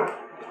just- second one.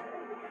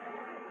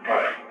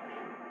 Right.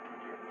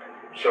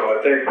 So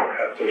I think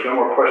if there's no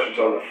more questions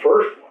on the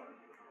first one,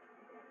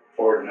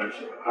 ordinance,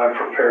 I'm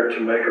prepared to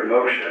make a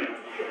motion.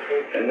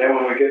 And then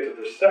when we get to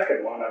the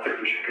second one, I think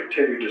we should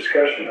continue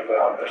discussion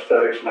about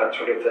aesthetics and that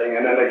sort of thing.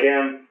 And then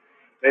again,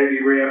 maybe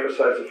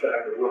reemphasize the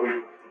fact that we'll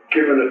be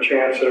given a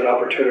chance and an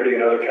opportunity,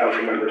 and other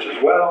council members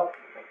as well,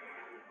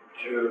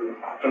 to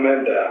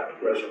amend that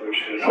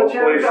resolution. And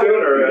hopefully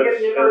sooner We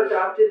have never as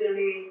adopted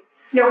any.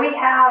 No, we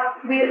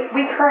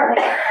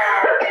currently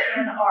have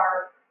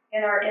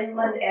in our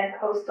inland and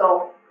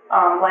coastal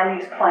land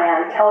use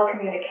plan,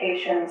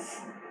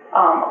 telecommunications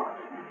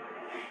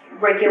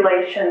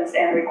regulations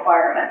and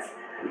requirements.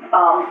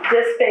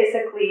 This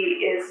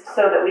basically is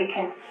so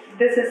that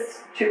this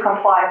is to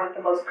comply with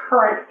the most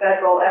current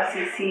federal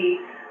FCC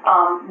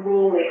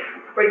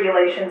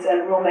regulations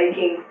and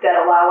rulemaking that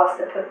allow us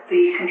to put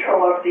the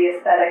control over the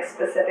aesthetics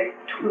specific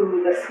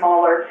to the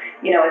smaller,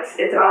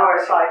 it's about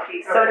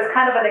 5G. So it's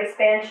kind of an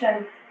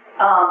expansion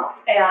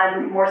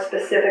and more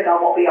specific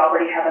on what we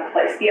already have in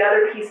place. The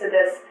other piece of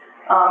this,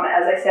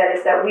 as I said,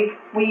 is that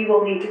we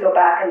will need to go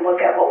back and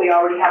look at what we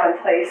already have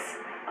in place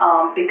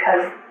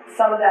because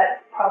some of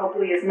that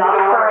probably is not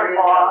current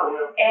law,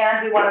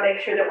 and we want to make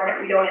sure that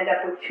we don't end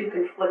up with two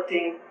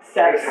conflicting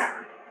sets.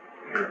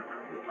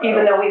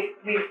 Even though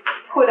we've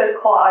put a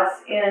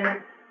clause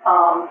in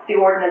the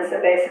ordinance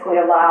that basically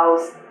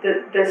allows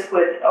that this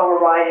would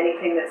override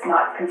anything that's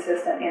not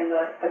consistent in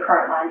the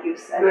current land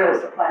use and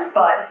coastal plan.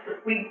 But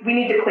we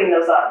need to clean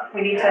those up.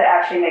 We need to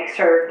actually make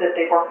sure that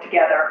they work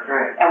together,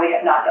 Right. and we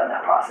have not done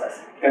that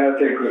process. And I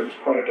think it was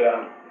pointed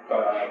out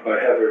by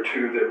Heather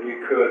too, that we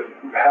could,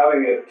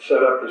 having it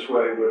set up this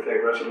way with a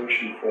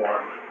resolution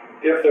form,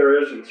 if there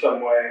is in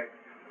some way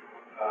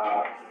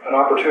an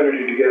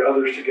opportunity to get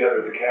others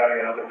together, the county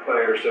and other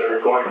players that are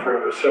going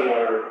through a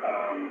similar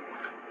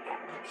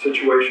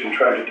situation,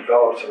 trying to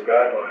develop some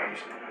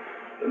guidelines,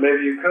 then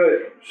maybe you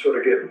could sort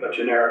of get a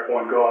generic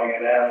one going,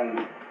 and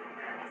then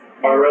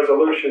our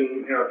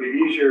resolution, be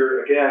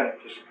easier, again,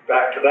 just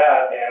back to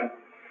that,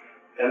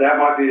 and that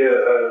might be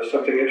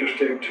something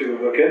interesting to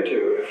look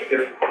into. If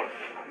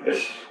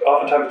it's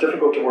oftentimes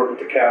difficult to work with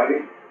the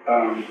county,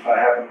 I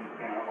have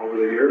over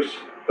the years,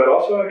 but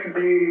also it can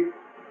be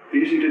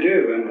easy to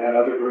do, and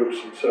other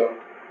groups, and so.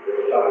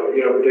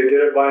 They did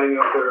it lining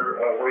up their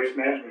waste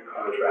management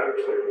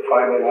contracts. They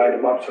finally lined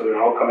them up so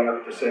they're all coming up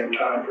at the same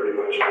time pretty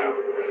much now.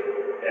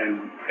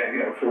 And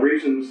for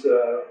reasons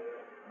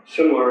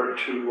similar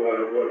to what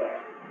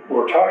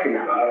we're talking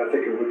about, I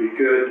think it would be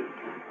good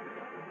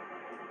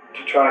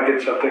to try and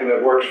get something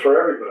that works for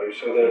everybody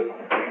so that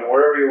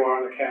wherever you are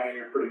in the county,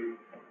 you're pretty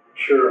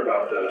sure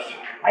about this.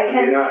 It'd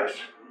be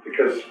nice,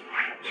 because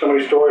so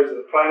many stories of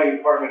the planning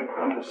department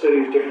in the city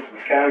is different from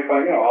the county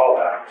planning, all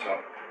that, so.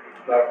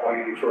 Not going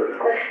any further. I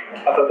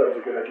thought that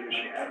was a good idea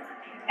she had.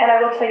 And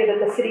I will tell you that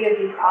the city of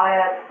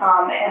Ukiah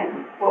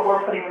and what we're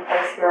putting in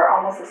place here are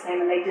almost the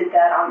same, and they did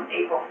that on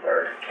April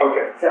 3rd.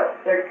 Okay. So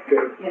they're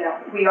good.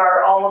 We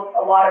are a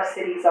lot of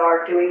cities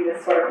are doing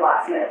this sort of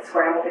last minute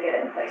scramble to get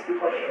it in place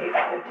before the April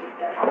 15th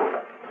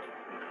deadline.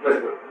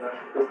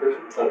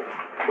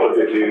 Well,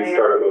 did you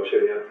start a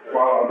motion yet?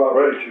 Well, I'm about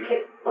ready to.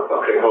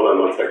 Okay, hold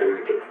on 1 second.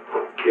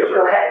 Yeah,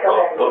 Go ahead.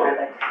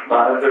 Okay.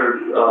 Has there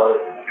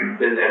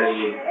been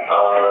any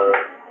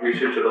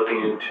research or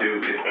looking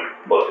into,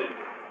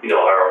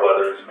 our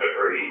weather is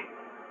very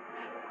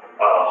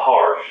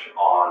harsh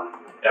on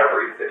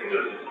everything.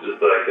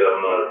 It's like,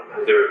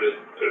 has there, or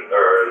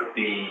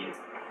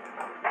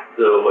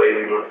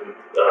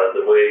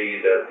the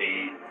way that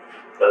the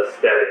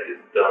aesthetic is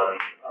done,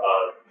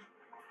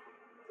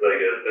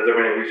 has there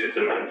been any research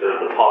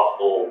into the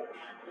possible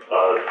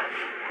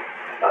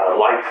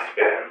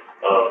lifespan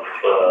of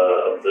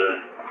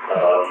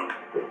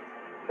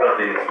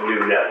these new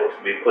networks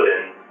to be put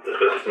in,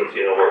 especially since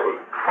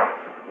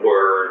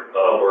we're a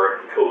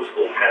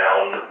coastal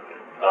town,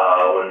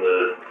 when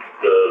the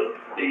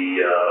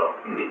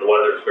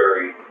weather's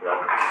very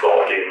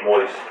salty and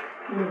moist.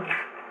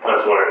 I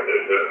was wondering if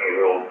there's any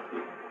real.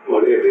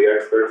 What do the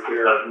experts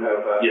here have?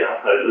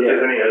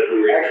 There's any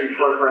Actually,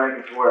 Fort Bragg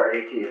is where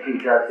AT&T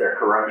does their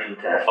corrosion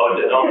testing.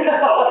 Okay.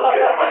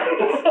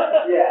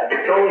 Yeah,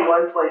 there's only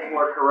one place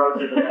more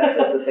corrosive, and that's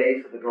at the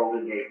base of the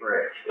Golden Gate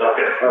Bridge.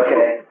 Okay.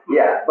 Okay,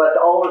 yeah, but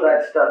all of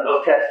that stuff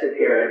is tested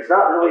here. It's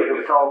not really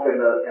the salt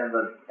and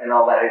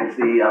all that, it's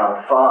the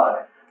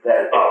fog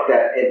that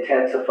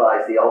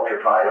intensifies the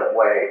ultraviolet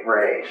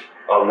rays.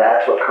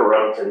 That's what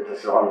corrodes and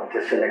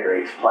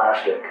disintegrates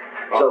plastic.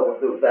 So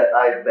that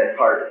I've been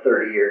part of a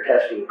 30-year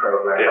testing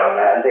program on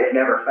that, and they've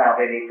never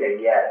found anything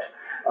yet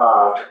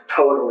to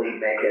totally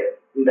make it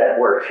that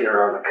works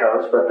here on the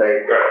coast, but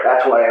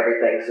that's why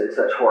everything's in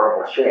such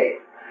horrible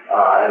shape,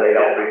 and they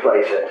don't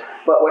replace it.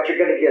 But what you're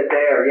going to get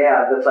there,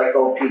 that's like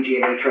old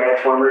PG&E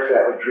transformers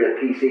that would drip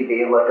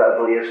PCB and look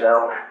ugly as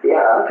hell.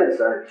 Yeah, I'm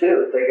concerned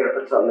too. If they're going to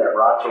put something that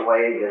rots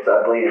away and gets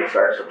ugly and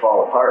starts to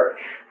fall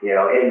apart,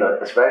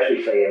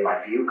 especially say in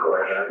my view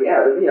corridor, the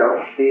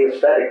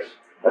aesthetics.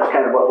 That's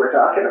kind of what we're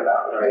talking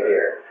about right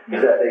here,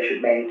 is that they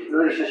should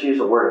let's just use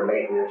the word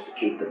maintenance to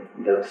keep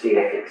the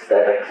scenic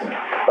aesthetics.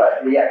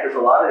 But because a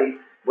lot of I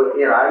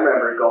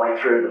remember going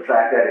through the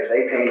fact that if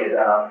they painted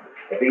a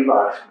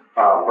B-box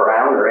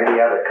brown or any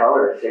other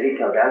color, the city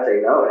come down and say,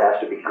 no, it has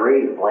to be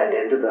green to blend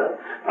into the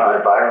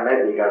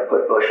environment, and you got to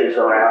put bushes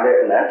around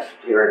it, and that's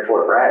here in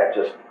Fort Bragg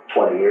just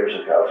 20 years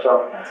ago.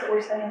 So that's what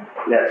we're saying.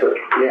 That's what,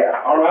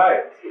 All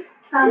right.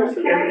 Just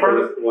can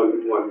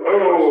one.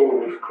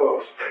 Oh, it was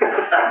close.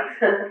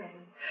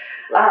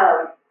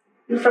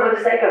 So for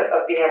the sake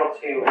of being able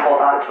to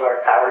hold on to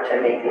our power to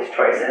make these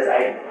choices,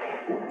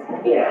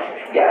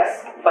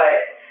 yes, but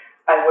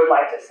I would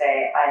like to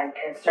say I'm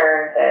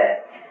concerned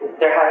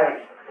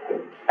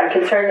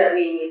that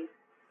we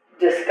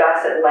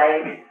discuss at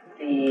length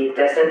the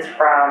distance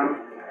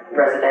from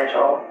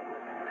residential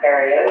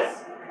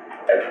areas.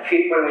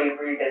 When we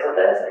revisit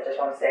this, I just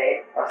want to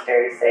say, for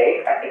posterity's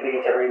sake, I think we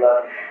need to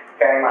relook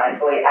very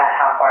mindfully at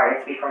how far it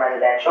needs to be from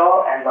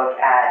residential and look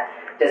at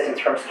distance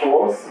from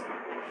schools,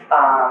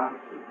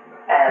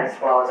 as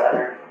well as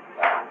other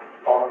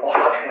vulnerable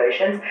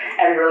populations,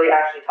 and really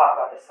actually talk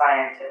about the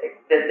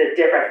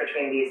difference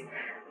between these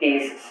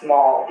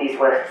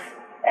wisps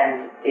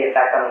and the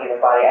effect on the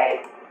human body.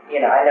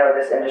 I know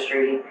this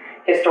industry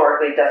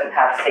historically doesn't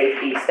have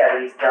safety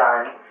studies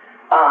done,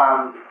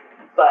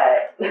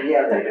 but,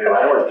 Yeah, they do.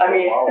 I work I for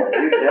mean- Walmart.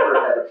 You'd never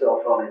have a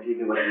cell phone if you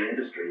knew what the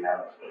industry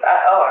knows.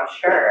 oh, I'm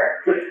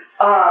sure.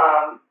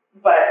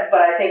 But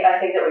I think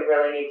that we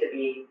really need to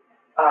be,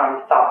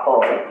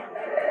 thoughtful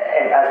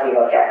and as we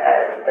look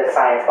at the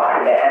science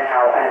behind it and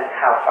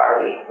how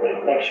far we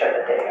make sure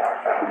that they are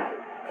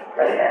from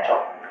residential.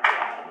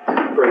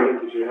 Brenda,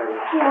 did you have?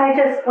 Yeah, I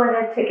just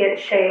wanted to get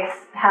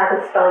Chase how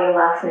to spell your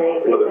last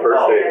name. Well, the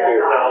first name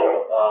too.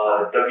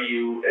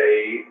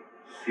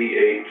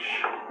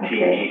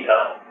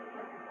 WACHTEL.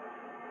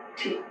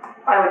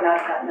 I would not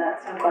have gotten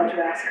that, so I'm glad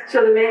you asked.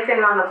 So the main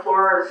thing on the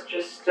floor is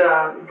just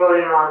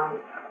voting on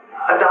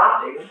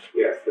adopting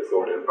Yes, this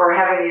ordinance. or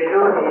having the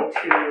ability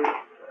to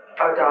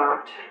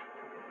adopt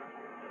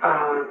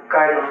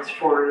guidelines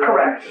for the.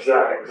 Correct.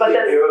 Exactly. But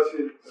that's-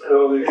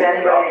 So Is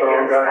anybody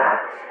against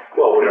that?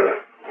 Well, we're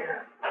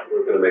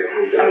gonna make, I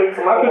mean,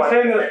 I've been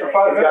saying this for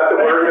 5 he's minutes. got the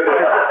word in his,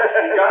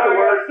 he's got the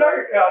word.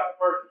 Second council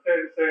person say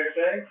the same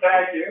thing,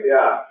 thank you.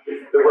 Yeah,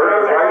 the word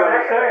is right on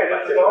the. Saying,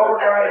 this is all we're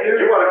trying to do.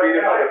 You wanna beat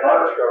it to the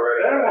punch, go right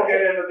Then we'll ahead.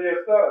 get into the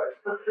aesthetics.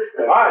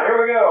 All right, here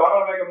we go, I'm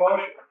gonna make a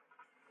motion.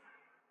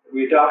 We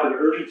adopted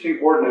urgency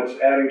ordinance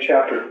adding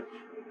chapter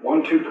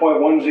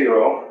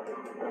 12.10,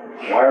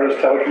 wireless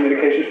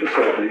telecommunications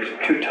facilities,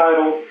 to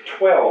title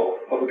 12,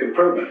 public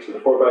improvements of the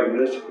Fort Bragg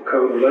Municipal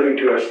Code relating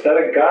to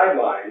aesthetic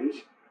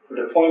guidelines for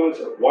deployments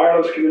of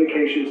wireless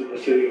communications in the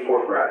city of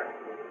Fort Bragg.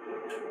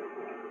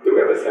 Do we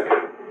have a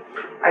second?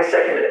 I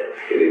second it.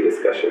 Any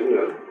discussion?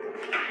 No.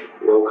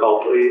 Roll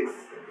call, please.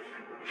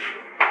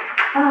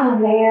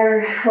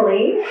 Mayor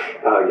Lee,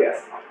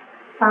 Yes.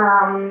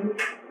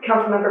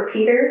 Councilmember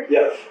Peters,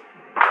 Yes.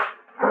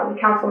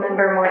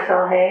 Councilmember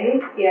Marcel Hay,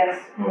 Yes.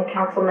 and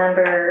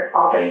Councilmember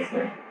Alden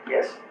Smith.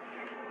 Yes.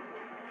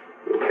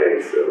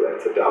 Okay, so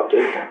that's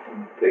adopted.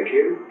 Thank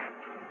you.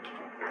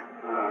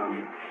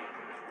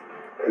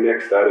 The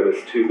next item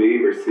is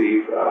 2B,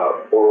 receive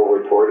oral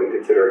report and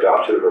consider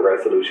adoption of a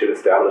resolution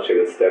establishing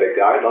aesthetic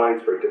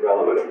guidelines for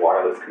development of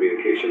wireless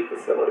communication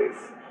facilities.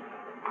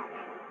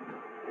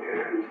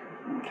 And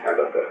how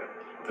about that?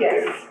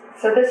 Yes,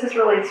 so this is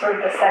really sort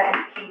of the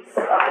second piece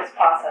of this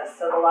process.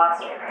 So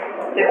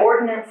the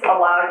ordinance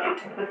allowed you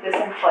to put this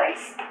in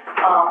place.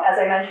 As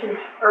I mentioned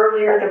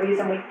earlier, the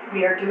reason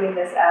we are doing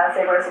this as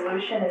a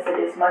resolution is it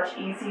is much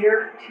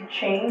easier to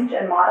change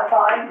and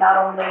modify, not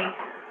only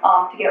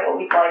to get what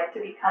we'd like to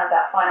be kind of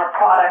that final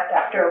product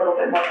after a little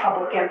bit more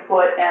public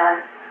input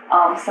and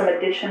some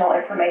additional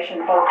information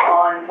both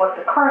on what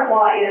the current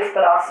law is,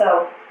 but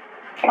also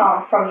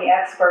from the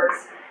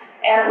experts.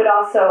 And it would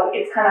also,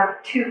 it's kind of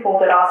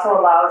twofold, it also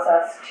allows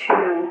us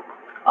to,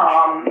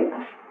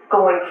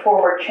 going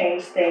forward,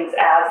 change things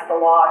as the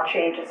law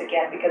changes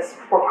again, because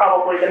we're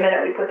probably, the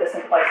minute we put this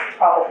in place, it's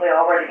probably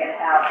already gonna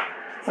have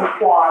some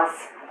flaws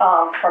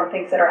from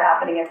things that are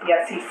happening at the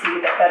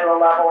FCC, the federal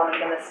level, and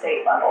even the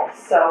state level.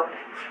 So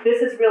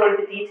this is really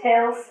the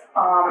details.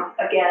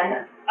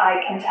 Again,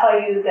 I can tell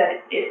you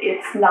that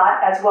it's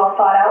not as well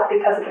thought out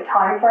because of the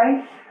time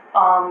frame.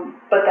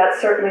 But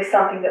that's certainly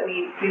something that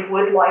we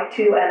would like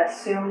to and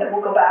assume that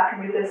we'll go back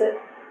and revisit.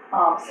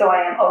 So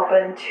I am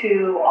open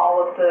to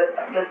all of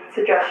the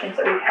suggestions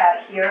that we've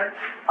had here.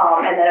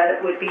 And then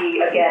it would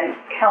be, again,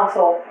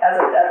 council as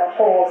a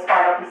whole's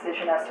final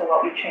decision as to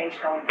what we change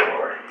going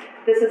forward.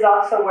 This is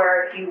also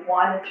where if you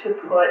wanted to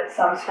put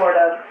some sort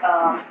of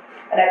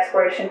an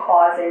expiration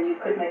clause in, you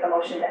could make a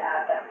motion to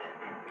add that.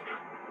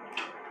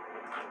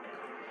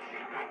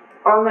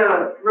 On the,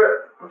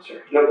 I'm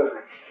sorry. No, go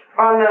ahead.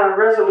 On the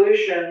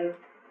resolution,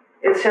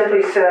 it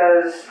simply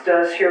says,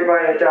 does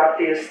hereby adopt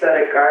the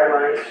aesthetic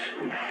guidelines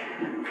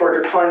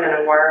for deployment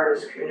of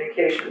wireless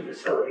communication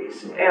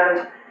facilities.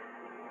 And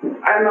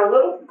I'm a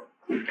little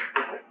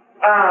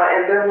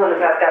ambivalent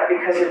about that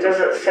because it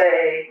doesn't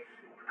say,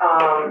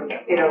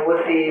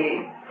 with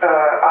the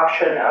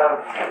option of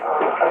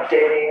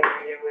updating,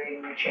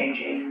 renewing,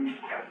 changing,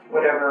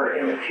 whatever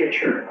in the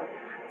future.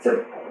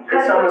 So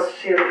it almost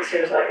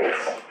seems like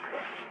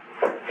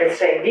it's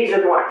saying, these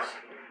are the ones.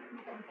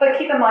 But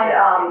keep in mind,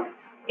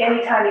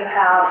 anytime you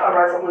have a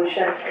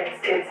resolution,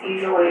 it's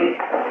easily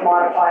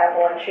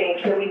modifiable and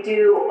changed. And we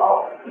do,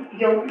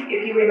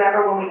 if you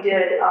remember when we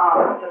did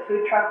the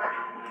food truck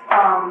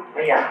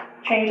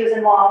changes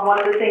in law, one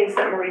of the things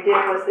that Marie did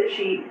was that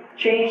she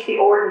changed the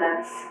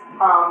ordinance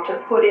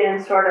to put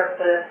in sort of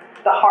the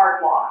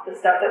hard law, the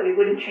stuff that we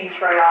wouldn't change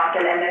very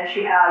often, and then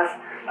she has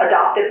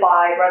adopted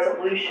by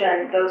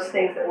resolution those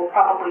things that will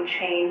probably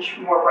change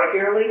more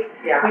regularly.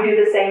 Yeah. We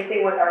do the same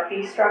thing with our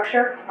fee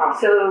structure.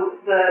 So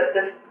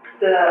the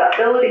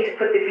ability to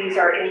put the fees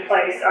are in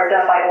place are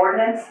done by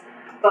ordinance,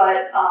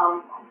 but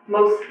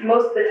most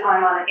of the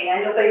time on an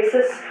annual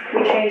basis,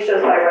 we change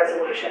those by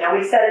resolution. And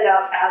we set it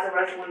up as a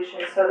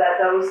resolution so that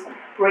those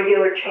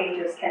regular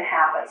changes can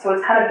happen. So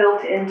it's kind of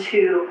built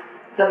into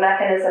the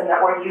mechanism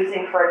that we're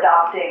using for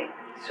adopting.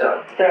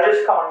 So you're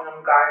just calling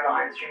them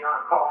guidelines, you're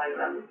not calling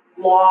them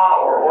law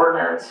or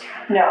ordinance.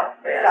 No,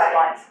 Yes.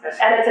 guidelines. Yes.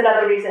 And it's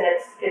another reason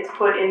it's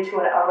put into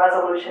a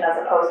resolution as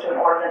opposed to an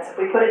ordinance. If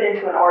we put it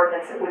into an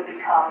ordinance, it would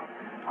become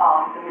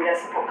the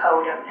municipal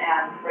code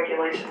and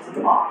regulations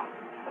and law.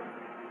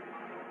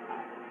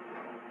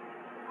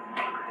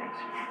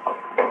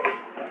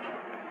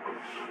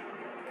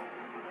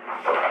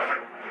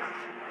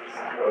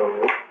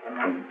 So,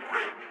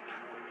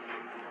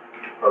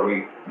 are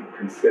we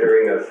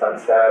considering a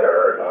sunset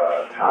or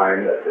a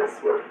time that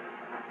this would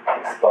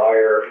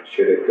expire?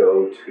 Should it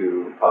go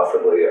to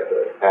possibly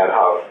the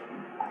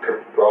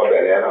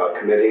broadband ad hoc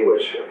committee,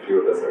 which a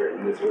few of us are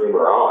in this room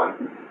are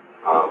on?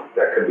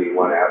 That could be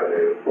one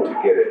avenue to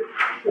get it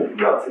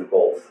nuts and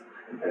bolts,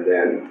 and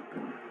then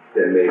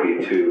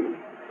maybe to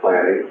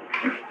planning,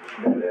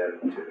 and then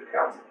to the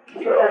council.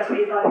 So That's what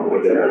you thought.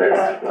 within the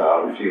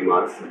next few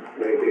months,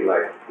 maybe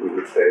like we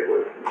would say,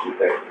 what you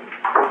think,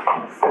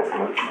 6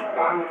 months?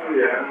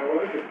 Yeah,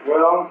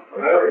 well,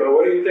 I don't know,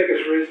 what do you think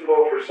is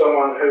reasonable for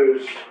someone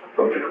who's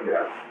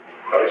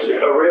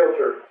Yeah, a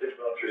realtor? 6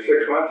 months or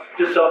 6 months?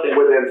 Just something.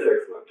 within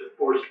 6 months. To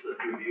force the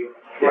review.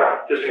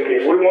 Yeah. Just in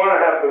case. We wanna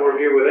have the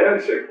review within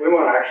 6, we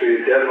wanna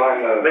actually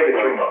deadline the. Make it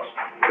 3 months.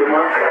 2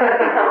 months?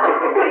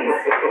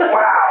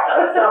 Wow,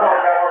 that's not how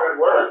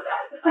government works.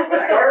 I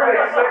started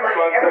at 6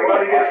 months,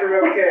 everybody gets your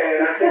okay,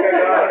 and I think I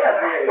got it.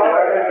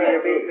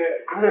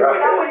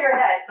 Stop with your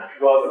head.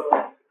 Well,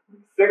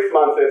 6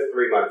 months is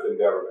 3 months in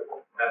government.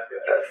 That's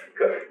good. That's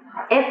good.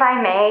 If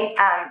I may,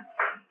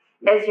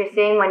 as you're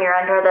seeing when you're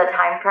under the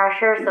time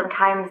pressure,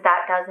 sometimes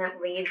that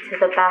doesn't lead to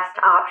the best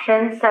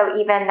option. So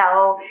even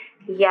though,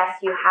 yes,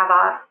 you have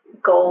a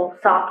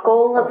soft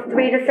goal of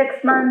 3 to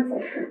 6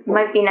 months, it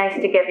might be nice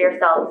to give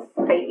yourselves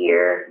a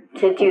year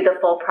to do the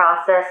full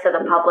process so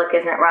the public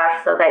isn't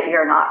rushed, so that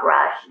you're not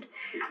rushed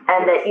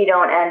and that you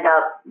don't end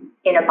up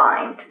in a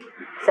bind.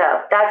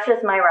 So that's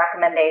just my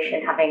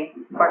recommendation,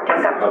 having worked in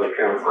How government.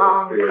 the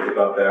council feels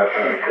about that,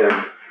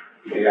 then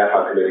the ad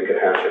hoc committee could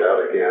hash it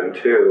out again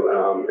too.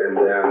 And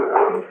then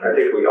I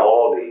think we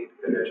all need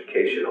an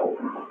educational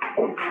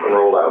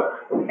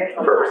rollout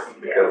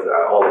first, because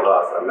all of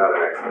us, I'm not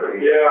an expert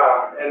either.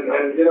 Yeah,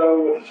 and you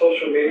know, with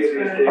social media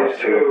these days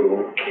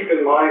too, keep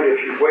in mind if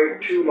you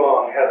wait too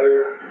long,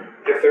 Heather,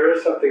 if there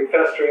is something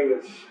festering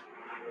that's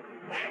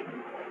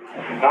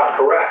not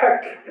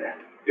correct,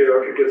 you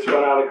know, it could get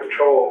spun out of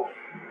control.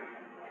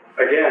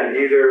 Again,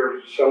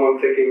 either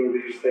someone thinking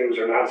these things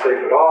are not safe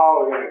at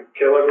all, we're gonna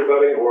kill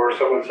everybody, or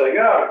someone saying,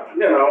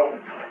 you know,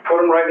 put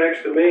them right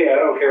next to me, I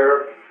don't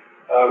care.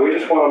 We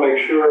just wanna make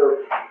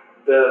sure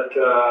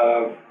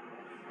that,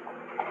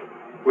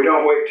 we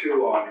don't wait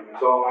too long,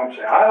 is all I'm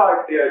saying. I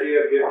like the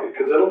idea of getting,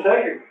 because it'll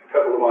take a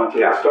couple of months.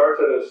 Yeah. It starts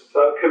at a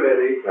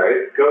subcommittee,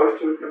 Right? goes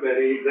to a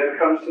committee, then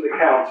comes to the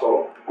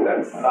council,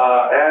 That's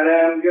and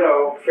then, you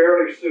know,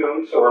 fairly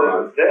soon, 4 so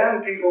months. that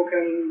then people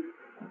can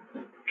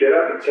get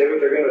up and say what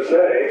they're gonna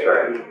say. That's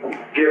right. And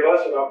give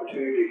us an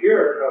opportunity to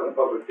hear how the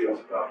public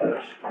feels about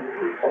this.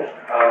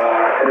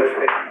 And if,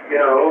 you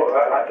know,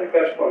 I think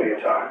that's plenty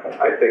of time.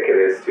 I think it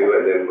is too,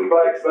 and then we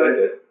can extend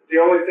it. The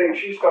only thing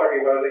she's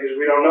talking about, I think, is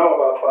we don't know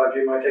about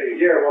 5G, might take a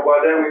year. Well,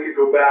 by then we could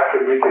go back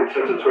and we could,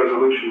 since it's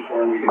resolution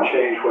form, we can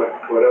change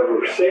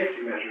whatever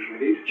safety measures we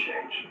need to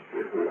change.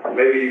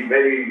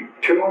 Maybe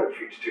 200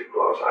 feet's too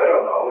close, I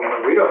don't know,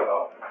 we don't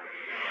know.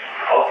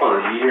 Also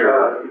in a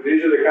year,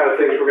 These are the kind of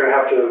things we're gonna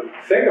have to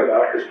think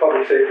about, because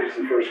public safety is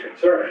the first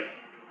concern,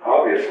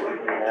 obviously.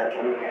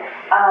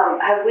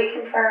 Have we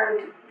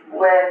confirmed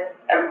with,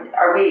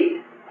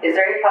 is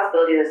there any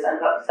possibility the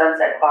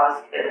sunset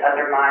clause could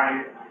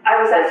undermine? I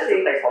was This is a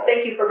actually, placeholder.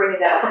 thank you for bringing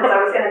that up, because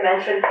I was gonna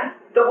mention,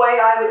 the way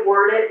I would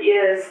word it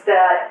is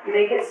that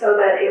make it so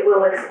that it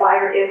will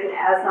expire if it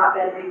has not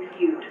been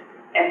reviewed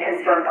and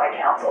confirmed by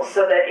council,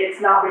 so that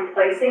it's not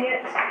replacing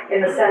it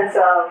in the sense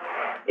of,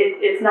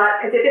 it's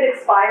not, because if it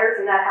expires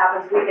and that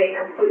happens, we may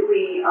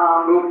completely,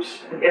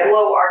 Oops, yeah.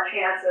 blow our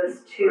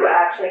chances to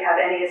actually have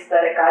any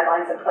aesthetic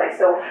guidelines in place.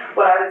 So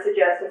what I would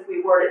suggest is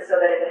we word it so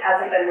that if it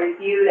hasn't been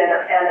reviewed and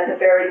at the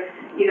very,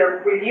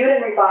 either reviewed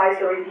and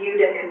revised or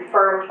reviewed and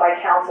confirmed by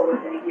council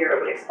within a year,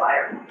 it would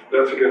expire.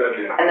 That's a good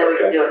idea. And then we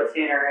can do it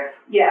sooner if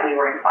we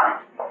were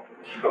inclined.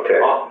 Okay.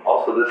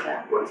 also this,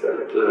 1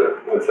 second.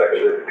 1 second.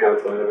 Did the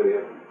council have any?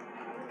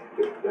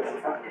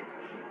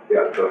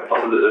 Yeah, go ahead.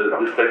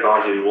 also this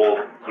technology will,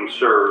 I'm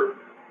sure,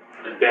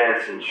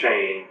 advance and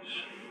change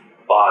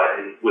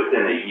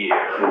within a year.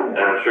 And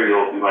I'm sure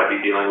you might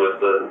be dealing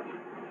with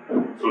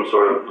some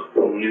sort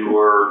of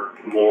newer,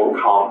 more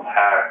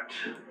compact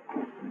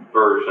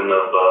version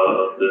of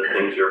the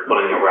things you're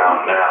putting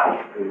around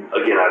now.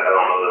 Again, I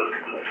don't know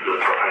the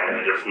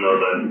science, I just know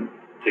that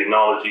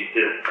technology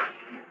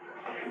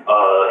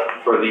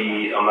for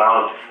the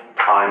amount of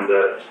time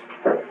that,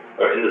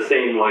 or in the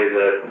same way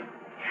that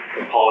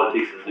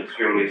politics is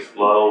extremely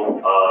slow,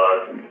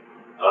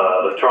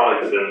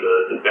 electronics and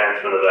the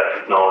advancement of that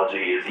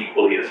technology is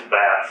equally as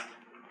fast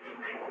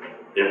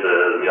in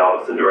the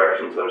opposite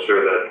direction. So I'm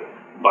sure that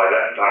by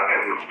that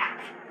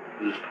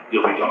time,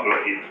 you'll be talking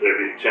about, there'll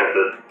be a chance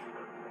that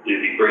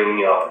you'll be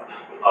bringing up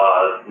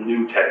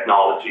new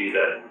technology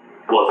that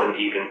wasn't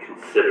even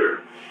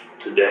considered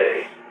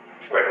today,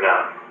 right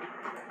now.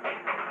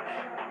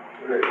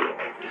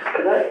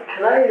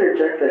 Can I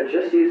interject that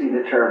just using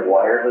the term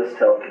wireless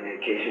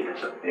telecommunication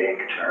is a big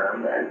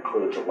term that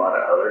includes a lot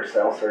of other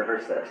cell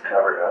service that's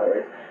covered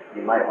other.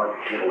 You might want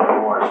to get a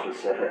little more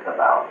specific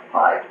about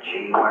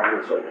 5G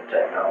wireless or the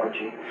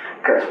technology,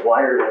 because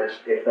wireless,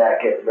 if that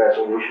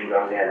resolution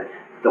goes in,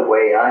 the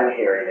way I'm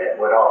hearing it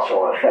would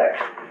also affect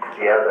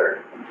the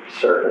other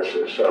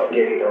services. So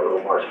getting a little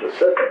more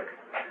specific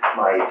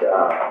might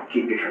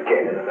keep you from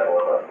getting in the middle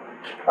of an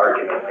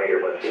argument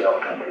later with the cell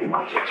company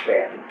wants to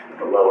expand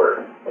the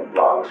lower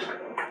long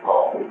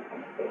haul.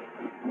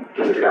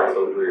 Does the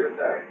council agree with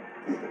that?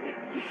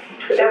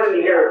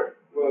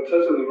 Well, it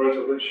says in the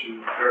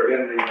resolution, or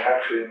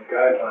actually in the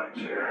guidelines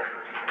here,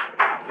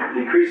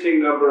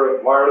 decreasing number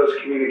of wireless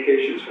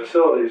communications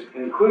facilities,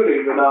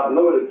 including but not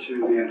limited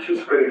to the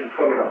anticipated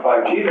deployment of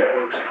 5G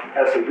networks,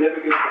 has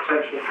significant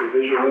potential for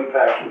visual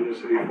impacts for the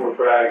city of Fort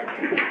Bragg.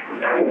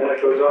 And then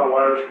it goes on,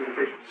 wireless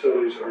communication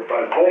facilities are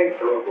by link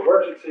for local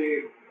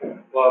emergency,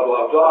 blah,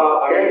 blah,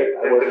 blah. Okay. I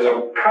mean,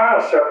 it kind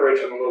of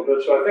separates them a little bit,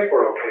 so I think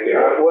we're okay.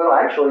 Well,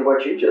 actually,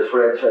 what you just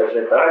read says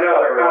it does I know,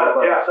 cover all of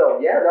them. yeah. So,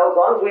 yeah, no, as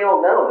long as we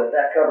all know that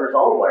that covers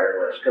all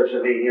wireless, because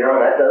I mean,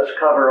 that does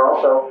cover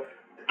also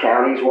the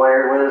county's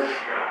wireless,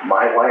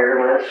 my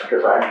wireless,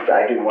 because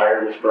I do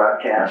wireless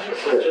broadcast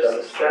This is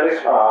just systems.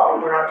 aesthetics,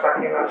 we're not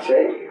talking about See?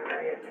 safety or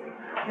anything.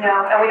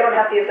 No, and we don't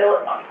have the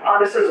ability,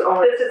 This is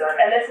only aesthetics.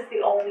 and this is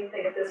the only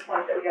thing at this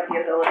point that we have the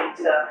ability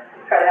to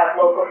try to have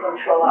local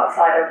control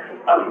outside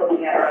of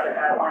looking at our other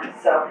guidelines.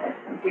 So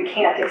we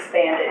can't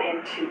expand it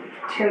into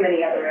too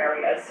many other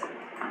areas.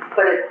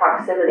 But it's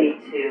proximity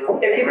to.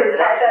 If you can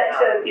tie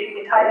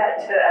that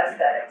to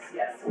aesthetics,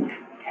 yes.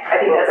 I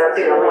think that's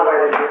the the only one.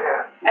 way that you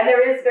have. And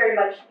there is very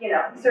much,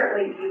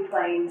 certainly view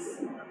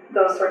planes,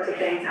 those sorts of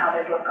things, how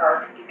they look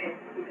are, you can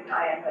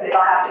tie in, but it'll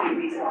have to be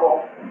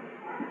reasonable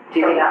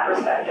from that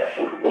perspective.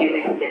 Do you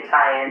think we can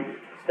tie in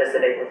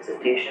specific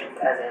institutions,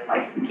 as in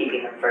like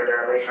keeping them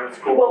further away from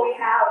school? Well, we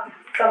have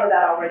some of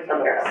that already, Some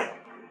of yes.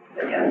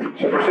 But yes.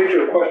 So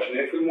procedural question,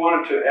 if we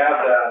wanted to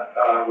add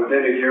that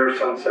within a year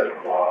sunset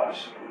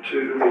clause to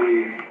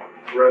the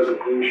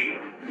resolution,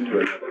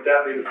 would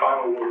that be the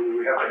final word?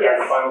 We have to add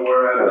the final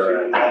whereas.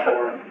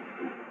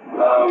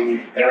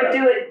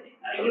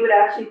 You would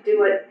actually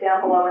do it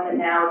down below in the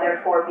now,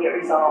 therefore be it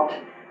resolved,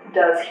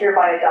 does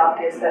hereby adopt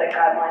the aesthetic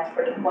guidelines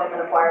for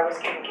deployment of wireless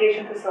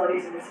communication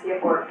facilities in the city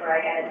of Fort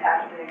Bragg and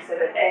attached in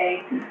Exhibit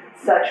A,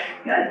 such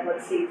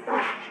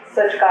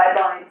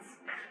guidelines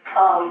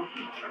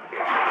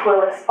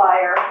will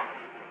expire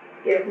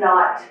if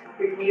not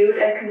reviewed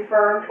and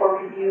confirmed or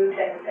reviewed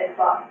and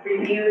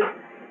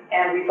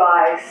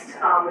revised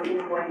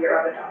within 1 year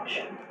of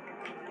adoption.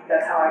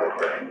 That's how I would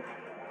word it.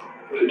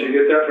 Did you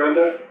get that,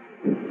 Brenda?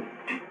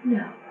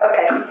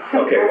 Okay. Okay, So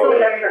well,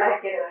 whatever I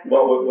get it.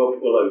 well,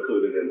 we'll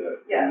include it in the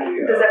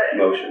Does that-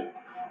 motion.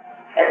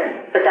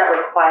 But that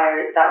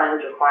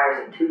language requires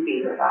it to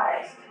be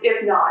revised.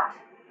 If not,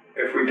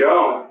 If we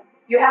don't,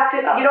 you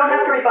don't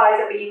have to revise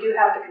it, but you do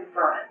have to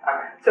confirm it.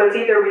 Okay. So it's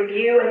either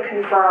review and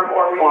confirm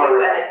or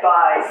review and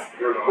advise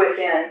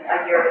within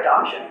a year of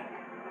adoption.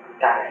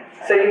 Got it.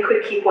 So you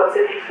could keep what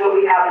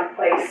we have in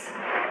place,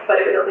 but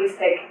it would at least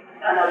take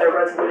another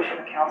resolution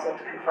of council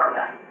to confirm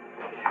that.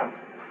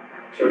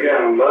 so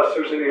again, unless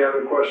there's any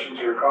other questions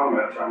or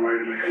comments, I'm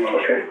ready to make a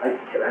motion.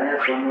 Can I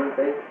ask one more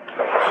thing?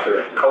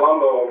 Sure.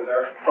 Colombo over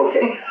there.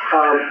 Okay,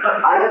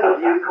 I have a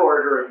view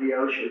corridor of the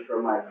ocean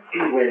from my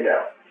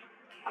window.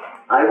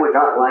 I would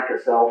not like a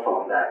cell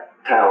phone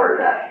tower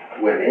that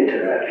went into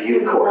that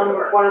view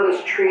corridor. One of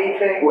those tree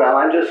things. Well,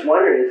 I'm just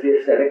wondering, is the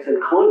aesthetics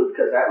include,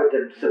 because that would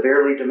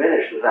severely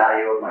diminish the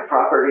value of my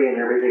property and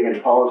everything, and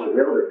Paul as a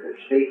realtor could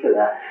speak to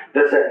that.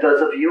 Does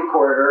a view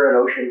corridor, an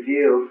ocean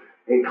view,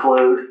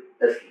 include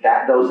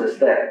those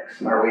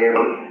aesthetics? Are we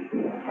able to,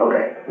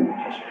 okay,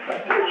 just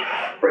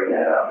bring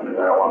that up, because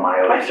I don't want my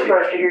own. I'm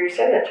surprised to hear you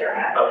say that, Terry.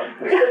 So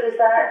does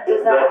that,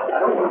 I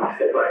don't want to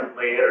say that.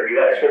 May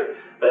interject,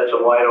 that's a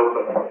wide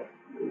open,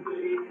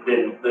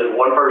 then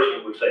one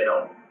person would say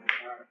no.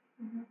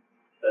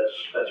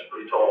 That's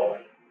pretty tall.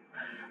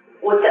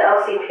 with the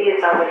LCP, it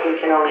sounds like we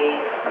can only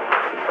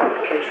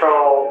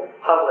control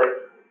public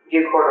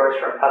view corridors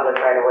from public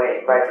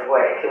rights of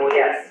way. Can we?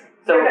 Yes.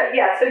 So,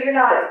 So you're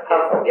not, it's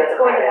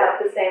going to have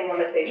the same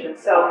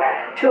limitations. So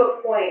okay. to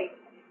a point,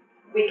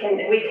 we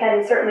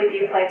can certainly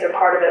view planes are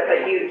part of it, but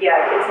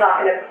it's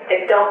not gonna,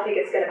 I don't think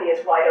it's gonna be as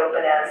wide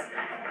open as,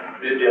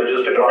 Just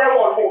a because that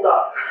won't hold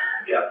up.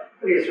 Yeah.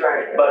 He's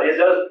right. But it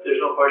does,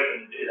 there's no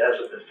question, it has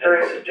a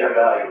potential to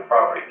value of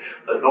property.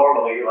 But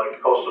normally, like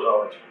the coastal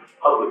zone, it's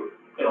public,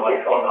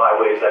 like on the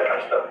highways, that kind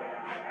of stuff.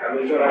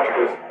 And these don't have to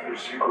go through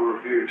SQL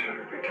review to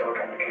be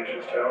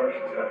telecommunications towers,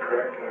 is that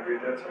correct? Did I read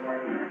that somewhere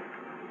in there?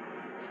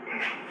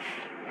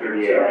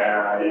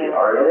 Yeah,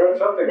 are they?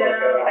 Something like that.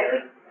 No, I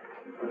think,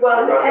 well,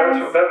 it depends.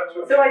 That's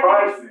what So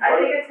surprised me. I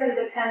think it's gonna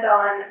depend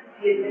on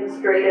the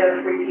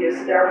administrative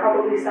reviews. There are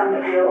probably some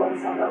that will and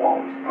some that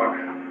won't.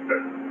 Okay.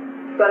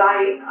 But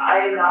I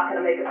am not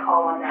gonna make a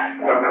call on that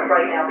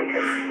right now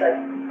because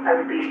I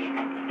would be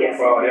guessing.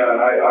 Well, yeah,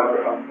 and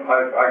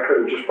I could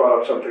have just brought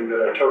up something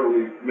that I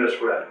totally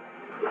misread.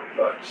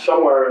 But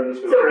somewhere in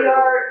this So material.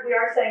 we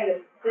are saying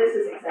that this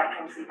is exempt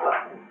from SEPA,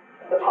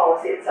 the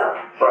policy itself.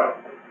 Right.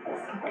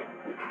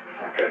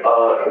 Okay.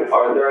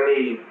 Are there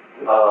any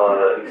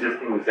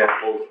existing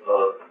examples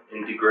of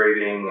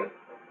integrating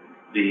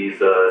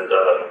these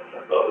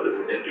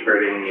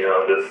integrating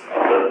this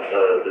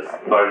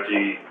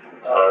 5G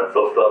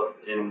cell stuff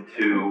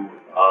into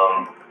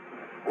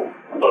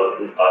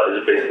is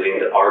it basically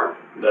into art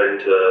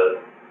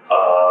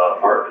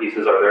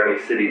pieces? Are there any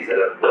cities that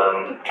have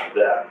done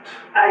that?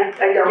 I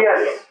don't.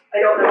 Yes. I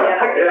don't know the I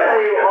answer. can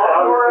tell you,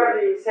 all four of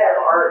these have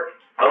art.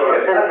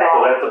 Okay, Okay. so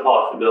that's a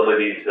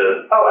possibility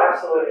to Oh,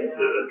 absolutely.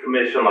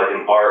 commission like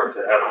an art,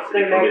 to have a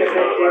city They make a commission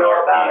big an deal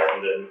art about piece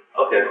and then,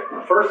 okay.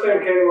 First thing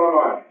came to my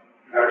mind,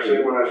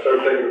 actually, when I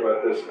started thinking about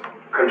this,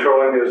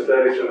 controlling the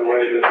aesthetics in a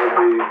way that would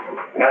be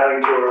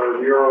adding to our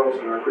murals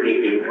and our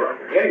appreciation work.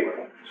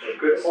 Anyway, so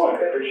good point,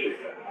 I appreciate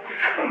that.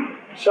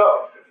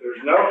 So, if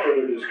there's no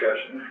further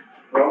discussion,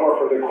 no more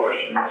further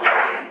questions,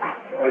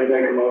 I'd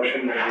make a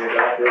motion that we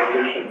adopt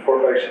resolution 4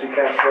 by City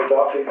Council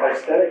adopting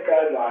aesthetic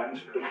guidelines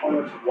for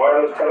deployments of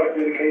wireless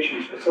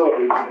telecommunications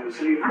facilities in the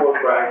city of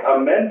Fort Bragg,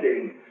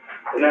 amending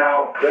the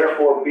now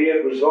therefore be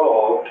it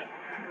resolved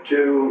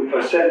to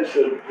a sentence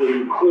that would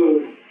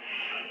include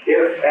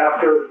if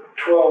after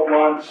 12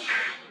 months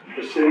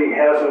the city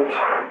hasn't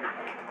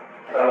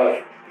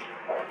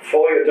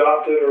fully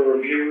adopted or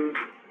reviewed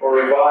or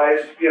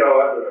revised,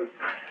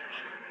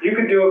 you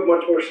can do it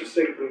much more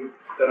succinctly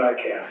than I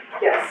can.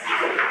 Yes.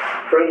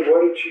 Brenda,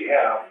 what did she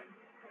have?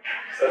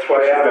 That's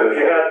why I asked if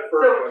you had the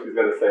first one. She's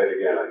gonna say it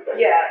again, I think.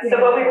 Yeah, so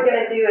what we were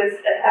gonna do is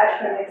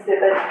attachment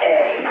exhibit A.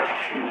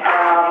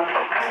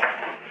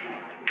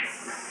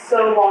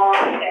 So long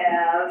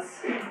as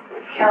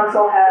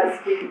council has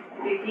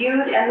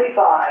reviewed and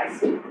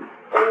revised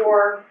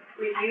or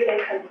reviewed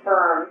and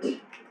confirmed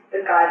the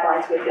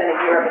guidelines within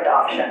a year of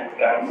adoption.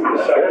 That's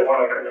the second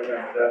one I can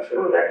remember, that's it.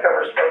 Ooh, that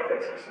covers both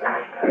bases.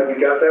 Have you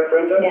got that,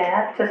 Brenda?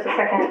 Yeah, just a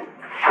second.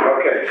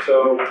 Okay,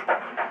 so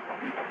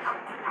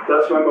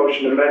that's my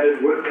motion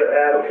amended with the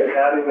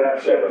adding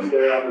that sentence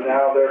there on the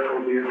now therefore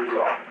be it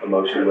resolved. A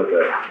motion with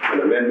an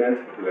amendment,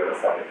 do we have a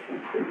second?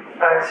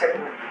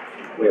 Second.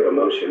 We have a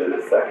motion and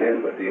a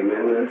second with the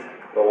amendment.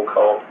 Roll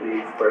call,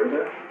 please,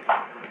 Brenda.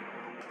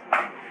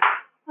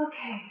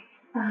 Okay.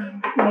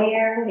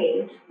 Mayor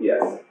Lee,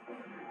 Yes.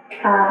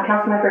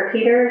 Councilmember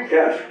Peters,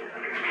 Yes.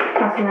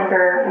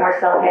 Councilmember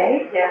Marcel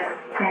Hay, Yes.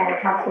 and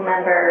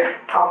Councilmember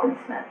Alden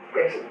Smith.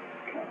 Yes.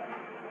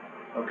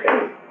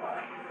 Okay.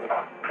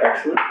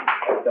 Excellent.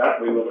 With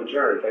that, we will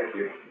adjourn. Thank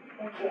you.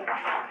 Thank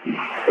you.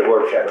 Good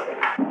work,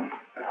 Kevin.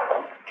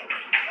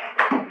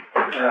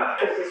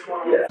 This is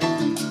one.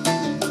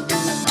 Yes.